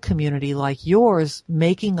school community like yours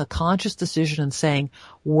making a conscious decision and saying,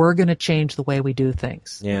 we're going to change the way we do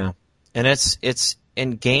things. Yeah. And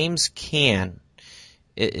and games can,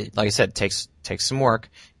 like I said, takes some work.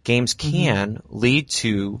 Games can lead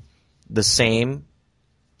to the same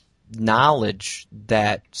knowledge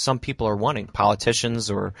that some people are wanting, politicians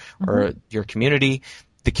or your community.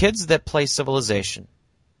 The kids that play Civilization,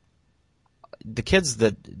 the kids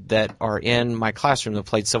that are in my classroom that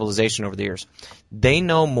played Civilization over the years, they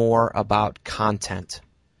know more about content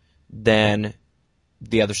than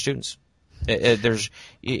the other students.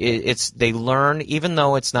 They learn, even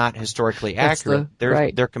though it's not historically accurate.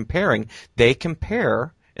 They're comparing. They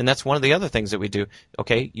compare, and that's one of the other things that we do.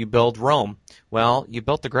 Okay, you build Rome. Well, you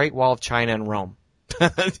built the Great Wall of China in Rome.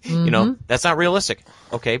 You know, that's not realistic.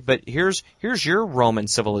 Okay, but here's your Roman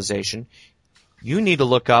civilization. You need to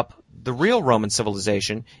look up the real Roman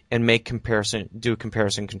civilization and do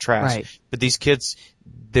comparison contrast. Right. But these kids,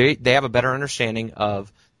 they have a better understanding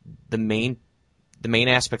of the main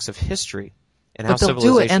aspects of history and how civilization.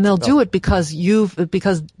 They'll do it, and they'll do it because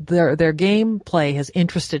their gameplay has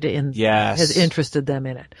interested them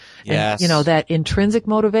in it. Yes. And, you know, that intrinsic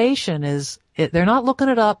motivation they're not looking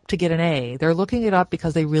it up to get an A. They're looking it up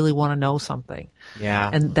because they really want to know something. Yeah.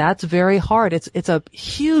 And that's very hard. It's a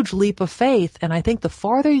huge leap of faith. And I think the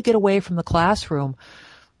farther you get away from the classroom,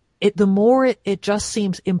 the more it just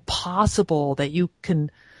seems impossible that you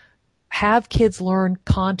can have kids learn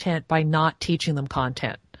content by not teaching them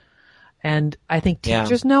content. And I think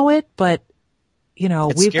teachers know it, but, you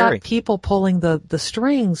know, we've got people pulling the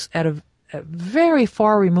strings at a very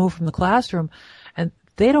far removed from the classroom, and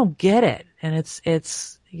they don't get it. And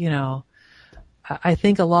it's, you know, I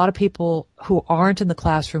think a lot of people who aren't in the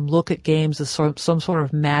classroom look at games as some sort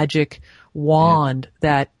of magic wand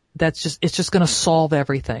it's just going to solve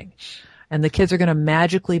everything. And the kids are going to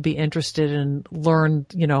magically be interested and learn,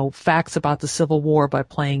 you know, facts about the Civil War by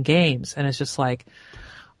playing games. And it's just like,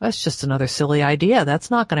 that's just another silly idea. That's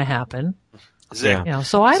not going to happen. You know,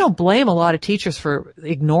 so I don't blame a lot of teachers for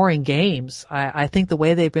ignoring games. I think the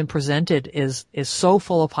way they've been presented is so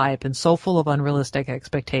full of hype and so full of unrealistic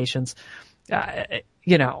expectations.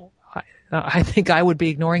 You know, I think I would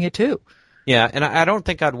be ignoring it too. Yeah, and I don't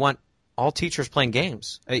think I'd want all teachers playing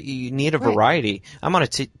games. You need a variety. I'm on a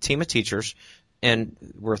team of teachers, and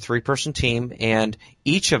we're a 3-person team, and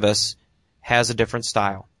each of us has a different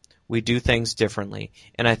style. We do things differently.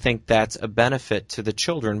 And I think that's a benefit to the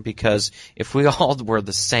children, because if we all were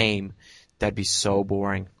the same, that'd be so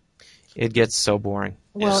boring. It gets so boring.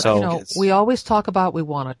 Well, you know, we always talk about we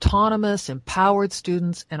want autonomous, empowered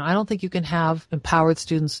students, and I don't think you can have empowered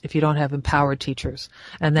students if you don't have empowered teachers.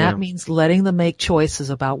 And that means letting them make choices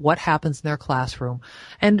about what happens in their classroom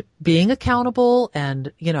and being accountable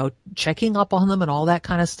and, you know, checking up on them and all that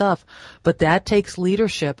kind of stuff. But that takes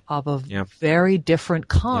leadership of a very different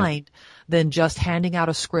kind than just handing out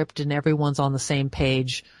a script and everyone's on the same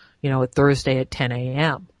page, you know, at Thursday at 10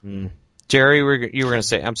 a.m. Jerry, you were going to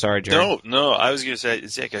say, I'm sorry, Jerry. No, I was going to say,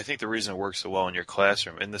 Zach, I think the reason it works so well in your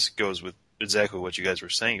classroom, and this goes with exactly what you guys were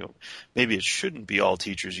saying, maybe it shouldn't be all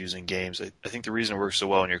teachers using games. I think the reason it works so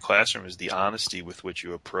well in your classroom is the honesty with which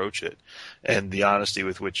you approach it, and the honesty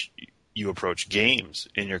with which you approach games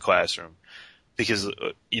in your classroom. Because,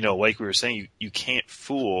 you know, like we were saying, you can't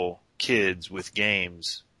fool kids with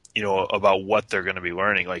games, you know, about what they're going to be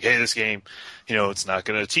learning. Like, hey, this game, you know, it's not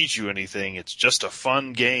going to teach you anything. It's just a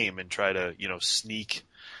fun game, and try to, you know, sneak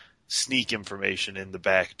information in the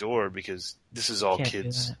back door, because this is all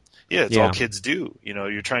kids. It's all kids do. You know,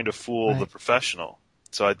 you're trying to fool the professional.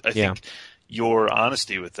 So I think your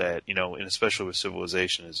honesty with that, you know, and especially with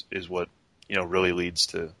Civilization is what, you know, really leads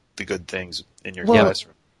to the good things in your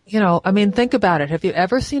classroom. You know, I mean, think about it. Have you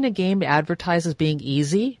ever seen a game advertised as being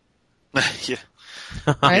easy? Yeah.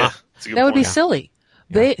 Right? That would be silly.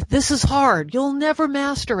 Yeah. This is hard. You'll never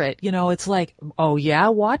master it. You know, it's like, oh yeah,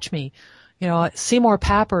 watch me. You know, Seymour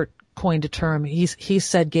Papert coined a term. He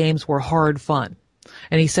said games were hard fun.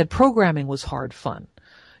 And he said programming was hard fun.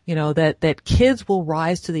 You know, that kids will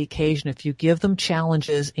rise to the occasion if you give them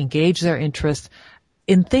challenges, engage their interest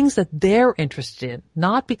in things that they're interested in,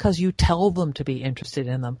 not because you tell them to be interested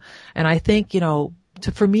in them. And I think, you know,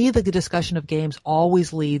 for me, the discussion of games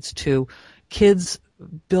always leads to kids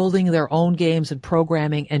building their own games and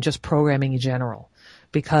programming, and just programming in general.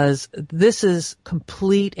 because this is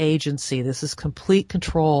complete agency. This is complete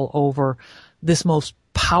control over this most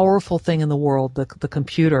powerful thing in the world, the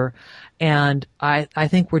computer. And I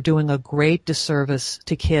think we're doing a great disservice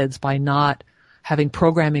to kids by not having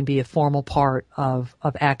programming be a formal part of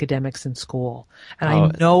academics in school. And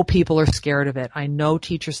I know people are scared of it. I know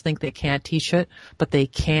teachers think they can't teach it, but they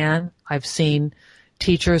can. I've seen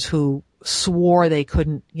teachers who swore they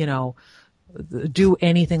couldn't, do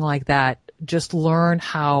anything like that. Just learn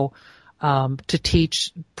how to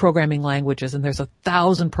teach programming languages. And there's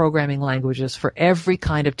 1,000 programming languages for every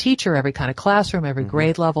kind of teacher, every kind of classroom, every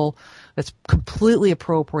grade level. That's completely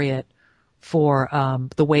appropriate for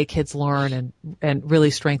the way kids learn and really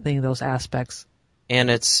strengthening those aspects. And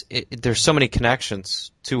there's so many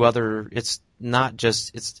connections to other. It's not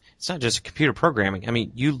just computer programming. I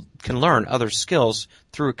mean, you can learn other skills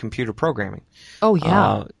through computer programming. Oh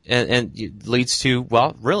yeah, and it leads to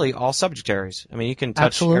really all subject areas. I mean, you can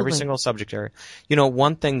touch every single subject area.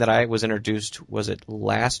 One thing that I was introduced, was it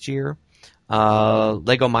last year,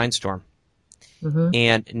 Lego Mindstorm,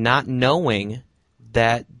 and not knowing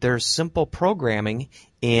that there's simple programming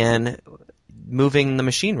in moving the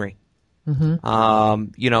machinery.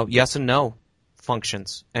 Yes and no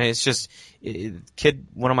functions. And it's just,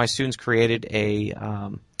 one of my students created a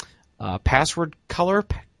password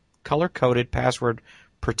color-coded password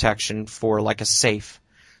protection for like a safe.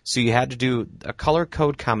 So you had to do a color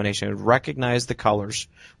code combination. It would recognize the colors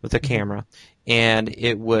with the camera, and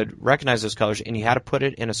it would recognize those colors, and you had to put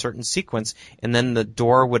it in a certain sequence, and then the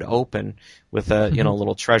door would open with a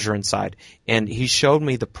little treasure inside. And he showed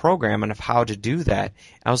me the program and of how to do that.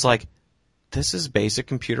 I was like, this is basic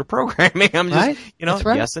computer programming. I'm just,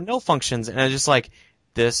 yes and no functions, and I was just like,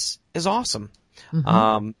 this is awesome.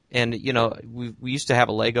 And we used to have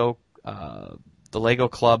a Lego, the Lego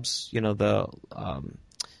clubs, the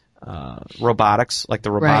robotics, like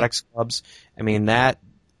the robotics clubs. I mean,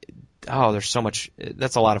 there's so much,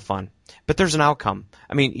 that's a lot of fun. But there's an outcome.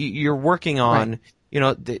 I mean, you're working on,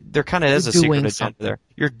 there kind of is a secret agenda there.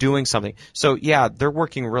 You're doing something. So, yeah, they're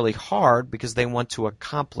working really hard because they want to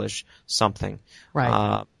accomplish something.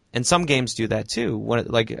 Right. And some games do that too.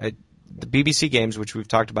 The BBC games, which we've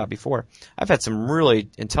talked about before, I've had some really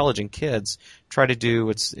intelligent kids try to do,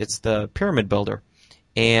 it's the Pyramid Builder.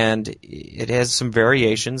 And it has some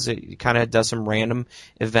variations. It kind of does some random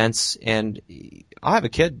events. And I'll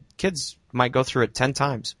have kids might go through it 10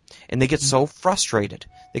 times. And they get so frustrated.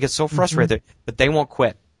 But they won't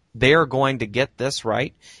quit. They are going to get this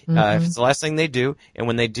right. If it's the last thing they do. And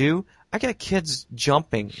when they do, I get kids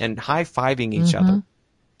jumping and high-fiving each other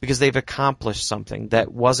because they've accomplished something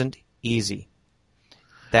that wasn't easy.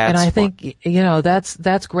 And I think,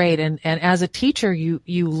 that's great. And as a teacher,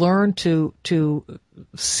 you learn to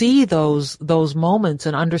see those moments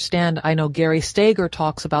and understand. I know Gary Steger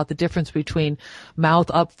talks about the difference between mouth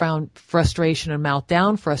up frustration and mouth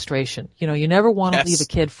down frustration. You never want to leave a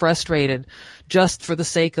kid frustrated just for the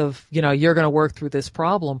sake of, you're going to work through this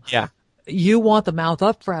problem. Yeah. You want the mouth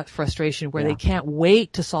up frustration where they can't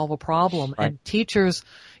wait to solve a problem. Right. And teachers,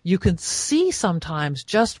 you can see sometimes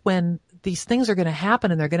just when these things are going to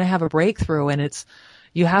happen and they're going to have a breakthrough, and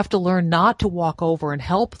you have to learn not to walk over and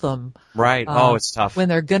help them. Right. It's tough. When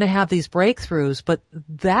they're going to have these breakthroughs, but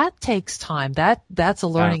that takes time. That's a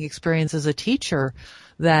learning experience as a teacher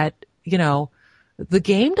that, the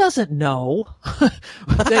game doesn't know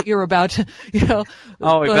that you're about to, we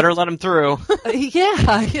better let them through.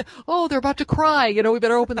 Yeah. Oh, they're about to cry. We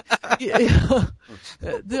better open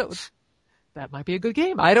that might be a good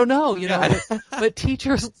game. I don't know, but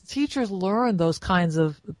teachers learn those kinds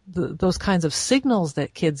of signals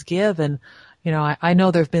that kids give. And, I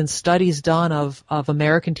know there've been studies done of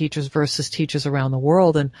American teachers versus teachers around the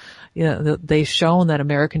world. And, they've shown that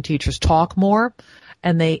American teachers talk more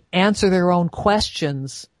and they answer their own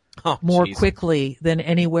questions more quickly than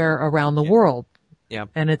anywhere around the world. Yeah.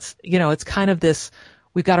 And it's, it's kind of this,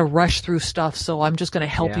 we've got to rush through stuff, so I'm just going to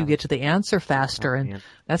help you get to the answer faster. And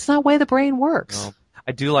that's not the way the brain works. No.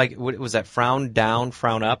 I do like, what was that, frown down,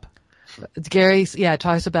 frown up? Gary,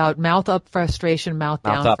 talks about mouth up frustration, mouth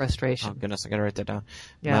down up. frustration. Oh, goodness, I got to write that down.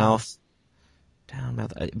 Yeah. Mouth down,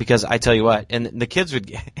 mouth. Because I tell you what, and the kids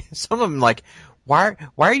would, some of them like, why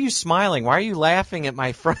are you smiling? Why are you laughing at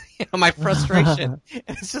my my frustration? And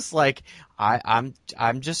it's just like, I'm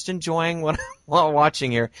just enjoying what I'm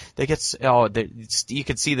watching here. They get, you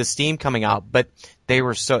could see the steam coming out, but they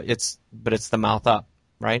were it's the mouth up,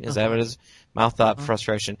 right? Is that what it is? Mouth up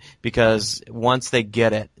frustration. Because once they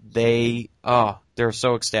get it, they're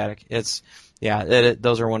so ecstatic.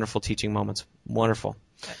 Those are wonderful teaching moments. Wonderful.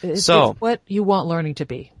 It's what you want learning to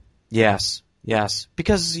be. Yes. Yes,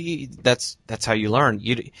 because that's how you learn.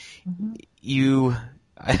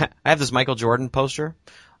 I have this Michael Jordan poster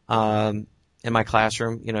in my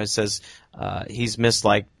classroom. You know, it says he's missed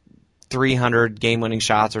like 300 game-winning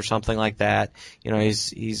shots or something like that. You know,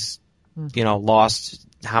 he's lost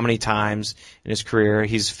how many times in his career.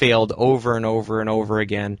 He's failed over and over and over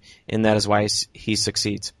again, and that is why he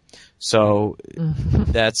succeeds. So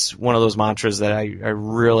that's one of those mantras that I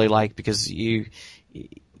really like, because you're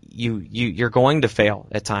going to fail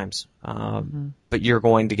at times, but you're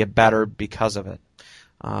going to get better because of it.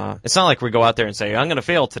 It's not like we go out there and say, I'm going to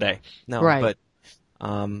fail today. No, right.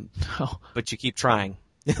 But you keep trying.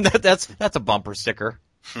 That's a bumper sticker.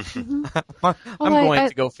 I'm going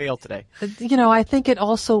to go fail today. You know, I think it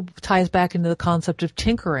also ties back into the concept of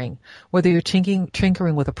tinkering, whether you're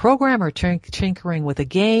tinkering with a program or tinkering with a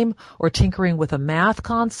game or tinkering with a math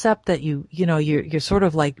concept that you're sort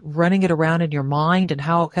of like running it around in your mind, and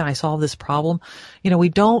how can I solve this problem? You know, we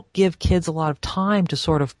don't give kids a lot of time to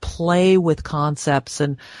sort of play with concepts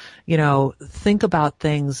and, think about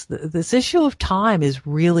things. This issue of time is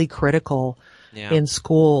really critical. Yeah. In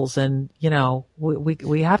schools, and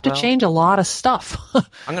we have to change a lot of stuff.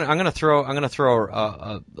 I'm gonna throw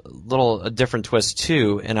a little different twist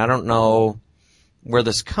too, and I don't know where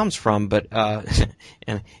this comes from, but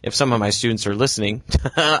and if some of my students are listening,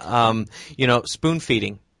 spoon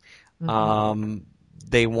feeding.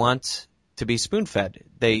 They want to be spoon fed.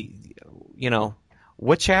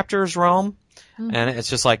 What chapter is Rome? And it's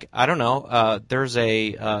just like, I don't know. There's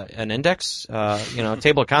an index,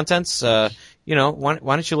 table of contents. Why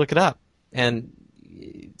don't you look it up? And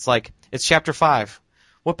it's like, it's chapter 5.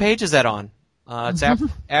 What page is that on? It's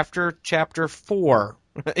after chapter 4.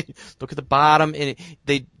 Look at the bottom, and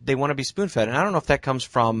they want to be spoon fed. And I don't know if that comes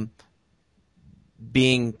from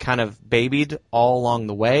being kind of babied all along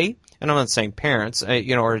the way. And I'm not saying parents,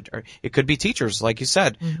 or it could be teachers, like you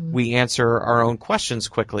said. We answer our own questions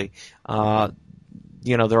quickly.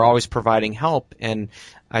 They're always providing help, and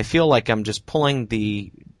I feel like I'm just pulling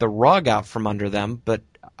the rug out from under them, but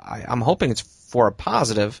I'm hoping it's for a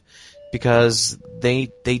positive, because they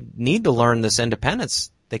need to learn this independence.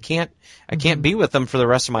 I can't be with them for the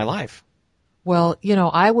rest of my life. Well,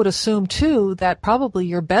 I would assume too that probably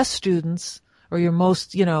your best students, or your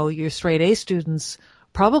most, your straight A students,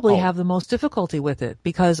 probably have the most difficulty with it,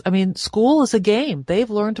 because, school is a game. They've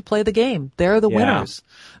learned to play the game. They're the winners.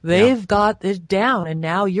 They've got it down, and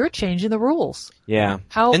now you're changing the rules. Yeah.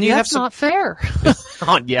 That's not fair.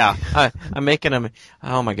 I'm making them,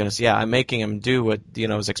 oh my goodness, I'm making them do what,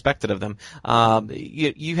 is expected of them.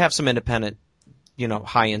 You have some independent,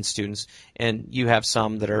 high-end students, and you have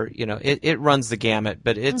some that are, it runs the gamut,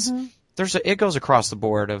 but it goes across the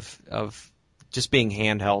board of just being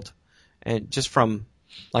handheld, and just from,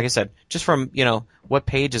 like I said, what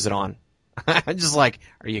page is it on? I'm just like,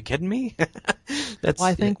 are you kidding me?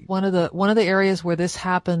 I think one of the areas where this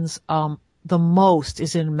happens the most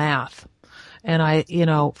is in math.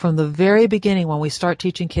 And from the very beginning, when we start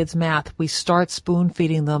teaching kids math, we start spoon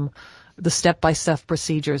feeding them the step-by-step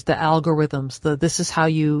procedures, the algorithms, this is how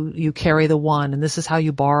you carry the one, and this is how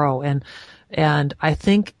you borrow. And I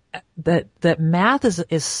think that math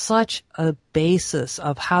is such a basis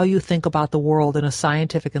of how you think about the world in a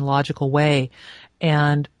scientific and logical way.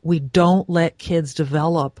 And we don't let kids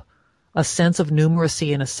develop a sense of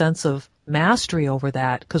numeracy and a sense of mastery over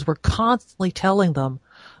that, because we're constantly telling them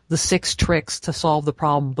the 6 tricks to solve the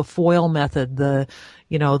problem, the FOIL method, the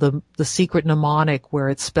secret mnemonic where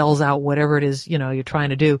it spells out whatever it is, you're trying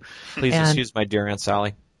to do. Please excuse my dear Aunt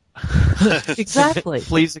Sally. Exactly.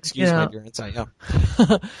 Please excuse my dear Aunt Sally.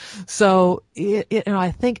 So,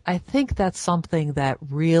 I think that's something that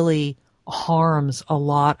really harms a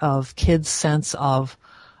lot of kids' sense of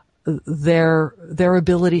their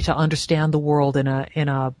ability to understand the world in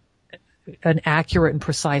an accurate and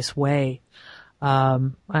precise way.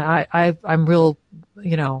 I'm real,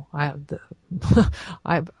 I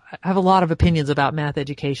have a lot of opinions about math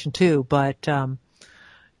education too, but,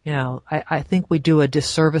 I think we do a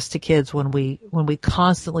disservice to kids when we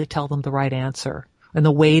constantly tell them the right answer and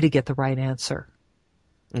the way to get the right answer.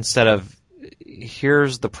 Instead of,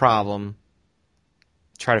 here's the problem,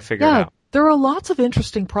 try to figure it out. There are lots of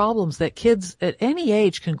interesting problems that kids at any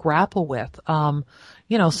age can grapple with. Some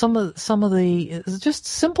of the just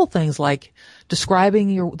simple things like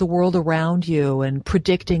describing the world around you and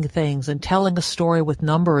predicting things and telling a story with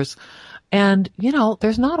numbers. And,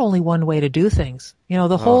 there's not only one way to do things.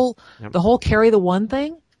 The whole carry the one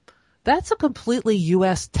thing, that's a completely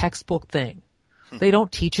U.S. textbook thing. They don't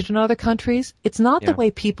teach it in other countries. It's not the way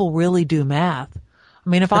people really do math.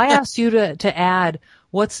 If I asked you to add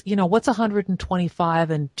what's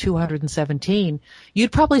 125 and 217,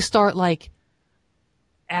 you'd probably start like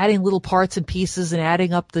adding little parts and pieces and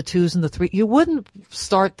adding up the 2s and the 3. You wouldn't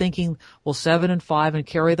start thinking, well, 7 and 5 and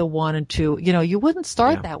carry the 1 and 2. You wouldn't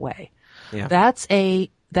start that way. Yeah. That's an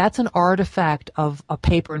artifact of a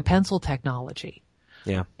paper and pencil technology.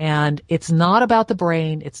 Yeah. And it's not about the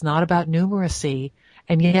brain. It's not about numeracy.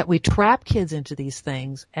 And yet we trap kids into these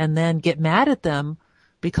things and then get mad at them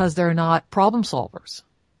because they're not problem solvers.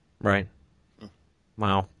 Right.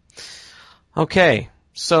 Wow. Okay.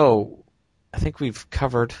 So I think we've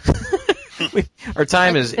covered. Our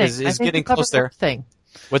time is getting close there. Everything.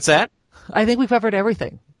 What's that? I think we've covered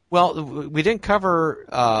everything. Well, we didn't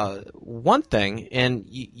cover one thing, and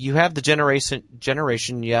you have the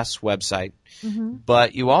Generation Yes website,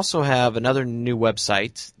 but you also have another new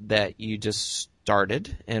website that you just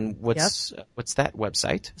started. And what's that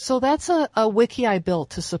website? So that's a wiki I built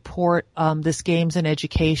to support this games and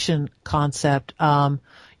education concept.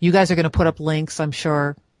 You guys are going to put up links, I'm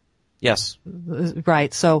sure. Yes.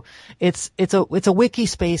 Right. So it's a wiki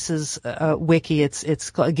spaces wiki. It's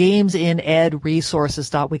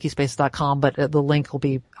gamesinedresources.wikispaces.com, but the link will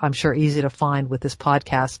be, I'm sure, easy to find with this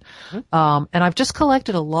podcast. And I've just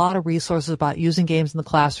collected a lot of resources about using games in the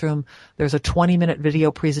classroom. There's a 20-minute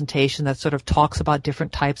video presentation that sort of talks about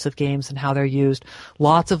different types of games and how they're used.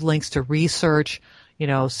 Lots of links to research.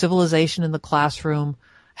 Civilization in the Classroom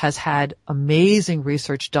has had amazing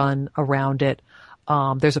research done around it.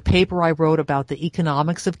 There's a paper I wrote about the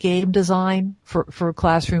economics of game design for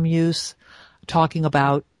classroom use, talking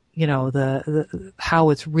about,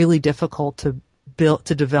 how it's really difficult to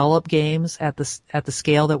develop games at the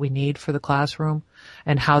scale that we need for the classroom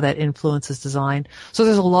and how that influences design. So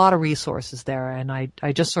there's a lot of resources there, and I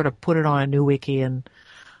just sort of put it on a new wiki, and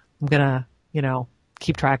I'm gonna,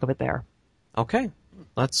 keep track of it there. Okay.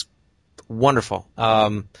 That's wonderful.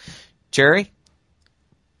 Jerry?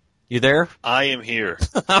 You there? I am here.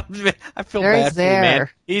 I feel Jerry's bad for you, man.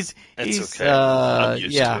 It's He's okay. I'm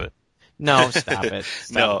used to it. No, stop it.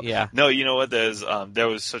 Stop. No. You know what? There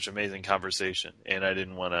was such amazing conversation, and I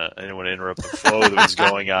didn't want to interrupt the flow that was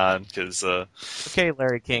going on because. Okay,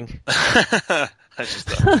 Larry King. I just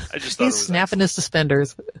thought He's it was snapping his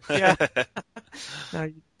suspenders. Yeah.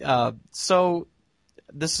 So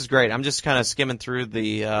this is great. I'm just kind of skimming through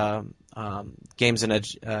the Games and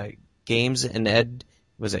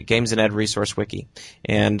Ed Resource Wiki,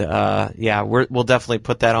 and we'll definitely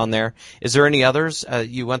put that on there. Is there any others?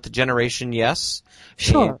 You want the Generation Yes?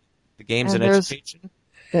 Sure. The Games and Education.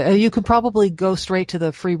 You could probably go straight to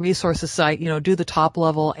the free resources site. Do the top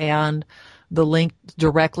level and the link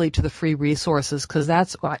directly to the free resources, because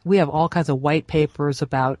we have all kinds of white papers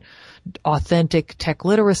about authentic tech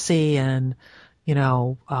literacy and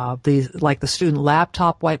like the student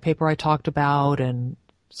laptop white paper I talked about, and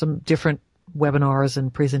some different webinars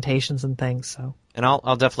and presentations and things. So, and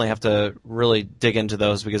I'll definitely have to really dig into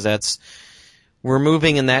those, because we're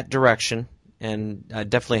moving in that direction, and I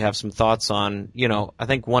definitely have some thoughts on. I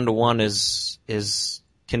think 1-to-1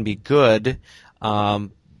 can be good,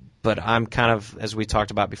 but I'm kind of, as we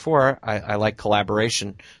talked about before, I like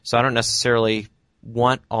collaboration, so I don't necessarily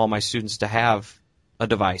want all my students to have a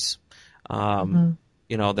device.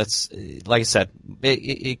 That's, like I said,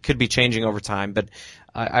 it could be changing over time, but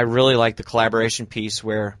I really like the collaboration piece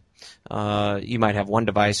where you might have one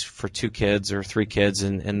device for 2 kids or 3 kids,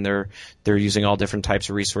 and they're using all different types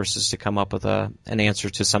of resources to come up with an answer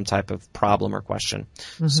to some type of problem or question.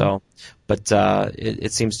 So, but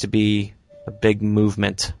it seems to be a big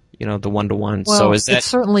movement. The 1-to-1. Well, so it's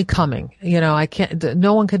certainly coming.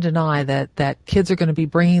 No one can deny that kids are going to be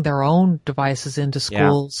bringing their own devices into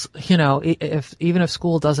schools. Yeah. Even if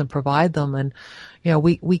school doesn't provide them, and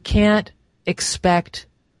we can't expect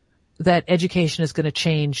that education is going to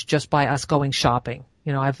change just by us going shopping.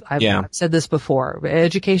 I've said this before.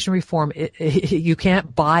 Education reform, you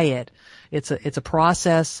can't buy it. It's a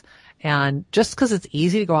process, and just because it's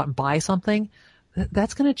easy to go out and buy something,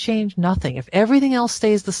 that's going to change nothing. If everything else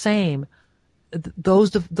stays the same,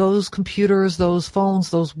 those computers, those phones,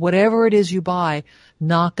 those whatever it is you buy,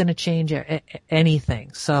 not going to change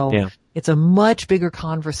anything. So it's a much bigger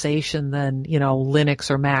conversation than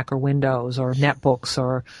Linux or Mac or Windows or netbooks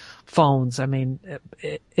or phones. I mean,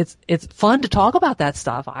 it's fun to talk about that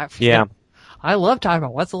stuff. I love talking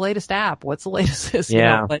about what's the latest app, what's the latest this,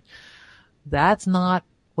 but that's not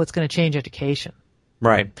what's going to change education.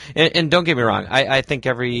 Right. And don't get me wrong. I think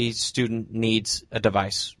every student needs a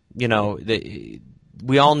device.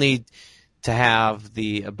 We all need to have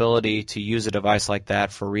the ability to use a device like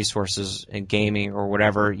that for resources and gaming or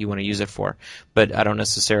whatever you want to use it for. But I don't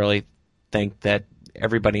necessarily think that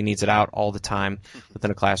everybody needs it out all the time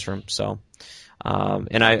within a classroom. So,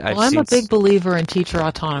 and I've I'm seen a big believer in teacher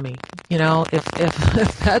autonomy. You know, if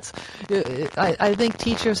that's, I think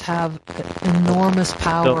teachers have enormous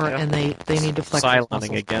power, and they need to flex those Siloning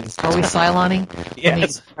muscles. again. Are we siloning?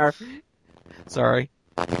 Yes. Sorry.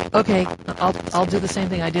 Okay, I'll do the same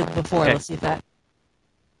thing I did before. Okay. Let's see if that.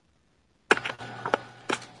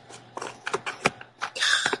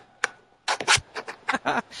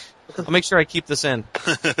 I'll make sure I keep this in.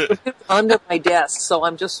 Under my desk, so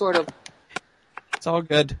I'm just sort of It's all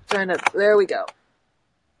good. trying to. There we go.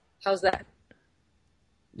 How's that?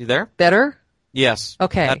 You there? Better? Yes.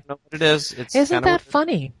 Okay. I don't know what it is. It's Isn't kinda that weird.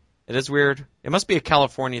 funny? It is weird. It must be a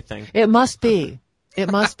California thing. It must be. It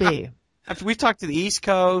must be. After we've talked to the East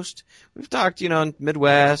Coast, we've talked,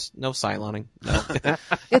 Midwest, no siloning. No.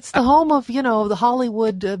 It's the home of, the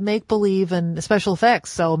Hollywood make-believe and special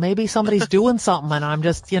effects, so maybe somebody's doing something and I'm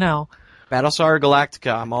just, Battlestar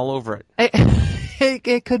Galactica, I'm all over it.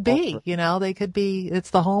 it could be, they could be,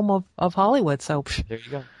 it's the home of Hollywood, so There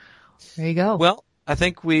you go. there you go. Well, I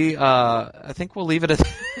think we'll leave it at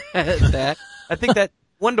that. I think that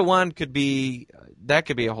one-to-one could be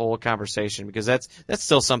a whole conversation, because that's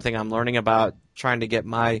still something I'm learning about, trying to get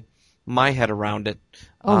my head around it.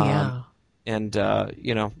 Yeah. And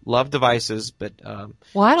love devices, but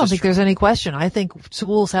Well, I don't think there's any question. I think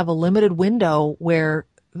schools have a limited window where,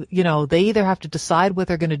 they either have to decide what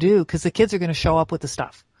they're going to do, because the kids are going to show up with the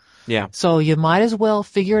stuff. yeah. So you might as well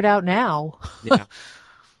figure it out now. Yeah.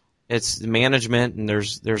 It's management, and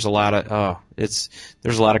there's a lot of there's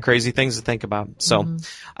a lot of crazy things to think about. So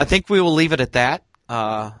I think we will leave it at that.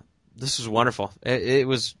 This was wonderful. It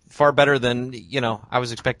was far better than I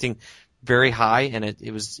was expecting. Very high, and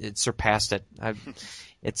it surpassed it.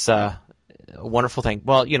 It's a wonderful thing.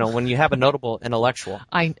 Well, when you have a notable intellectual.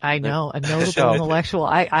 I know, a notable show. Intellectual.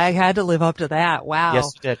 I had to live up to that. Wow.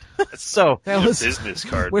 Yes, you did. So That was, business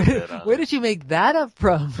card. with that on where it. did you make that up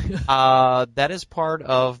from? that is part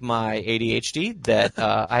of my ADHD, that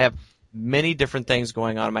I have many different things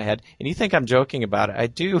going on in my head. And you think I'm joking about it. I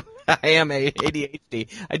do. I am ADHD.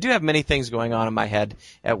 I do have many things going on in my head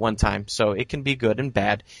at one time. So it can be good and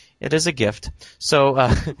bad. It is a gift. So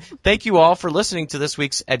thank you all for listening to this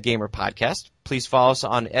week's EdGamer podcast. Please follow us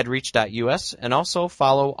on edreach.us, and also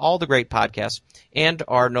follow all the great podcasts and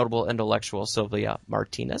our notable intellectual Sylvia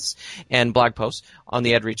Martinez and blog posts on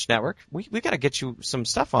the EdReach network. We got to get you some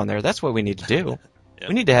stuff on there. That's what we need to do. Yeah.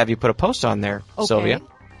 We need to have you put a post on there, Okay. Sylvia.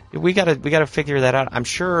 We gotta figure that out. I'm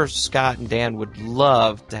sure Scott and Dan would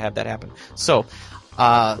love to have that happen. So,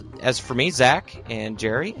 as for me, Zach and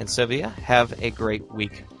Jerry and Sylvia, have a great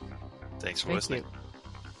week. Thanks for Thank listening. you.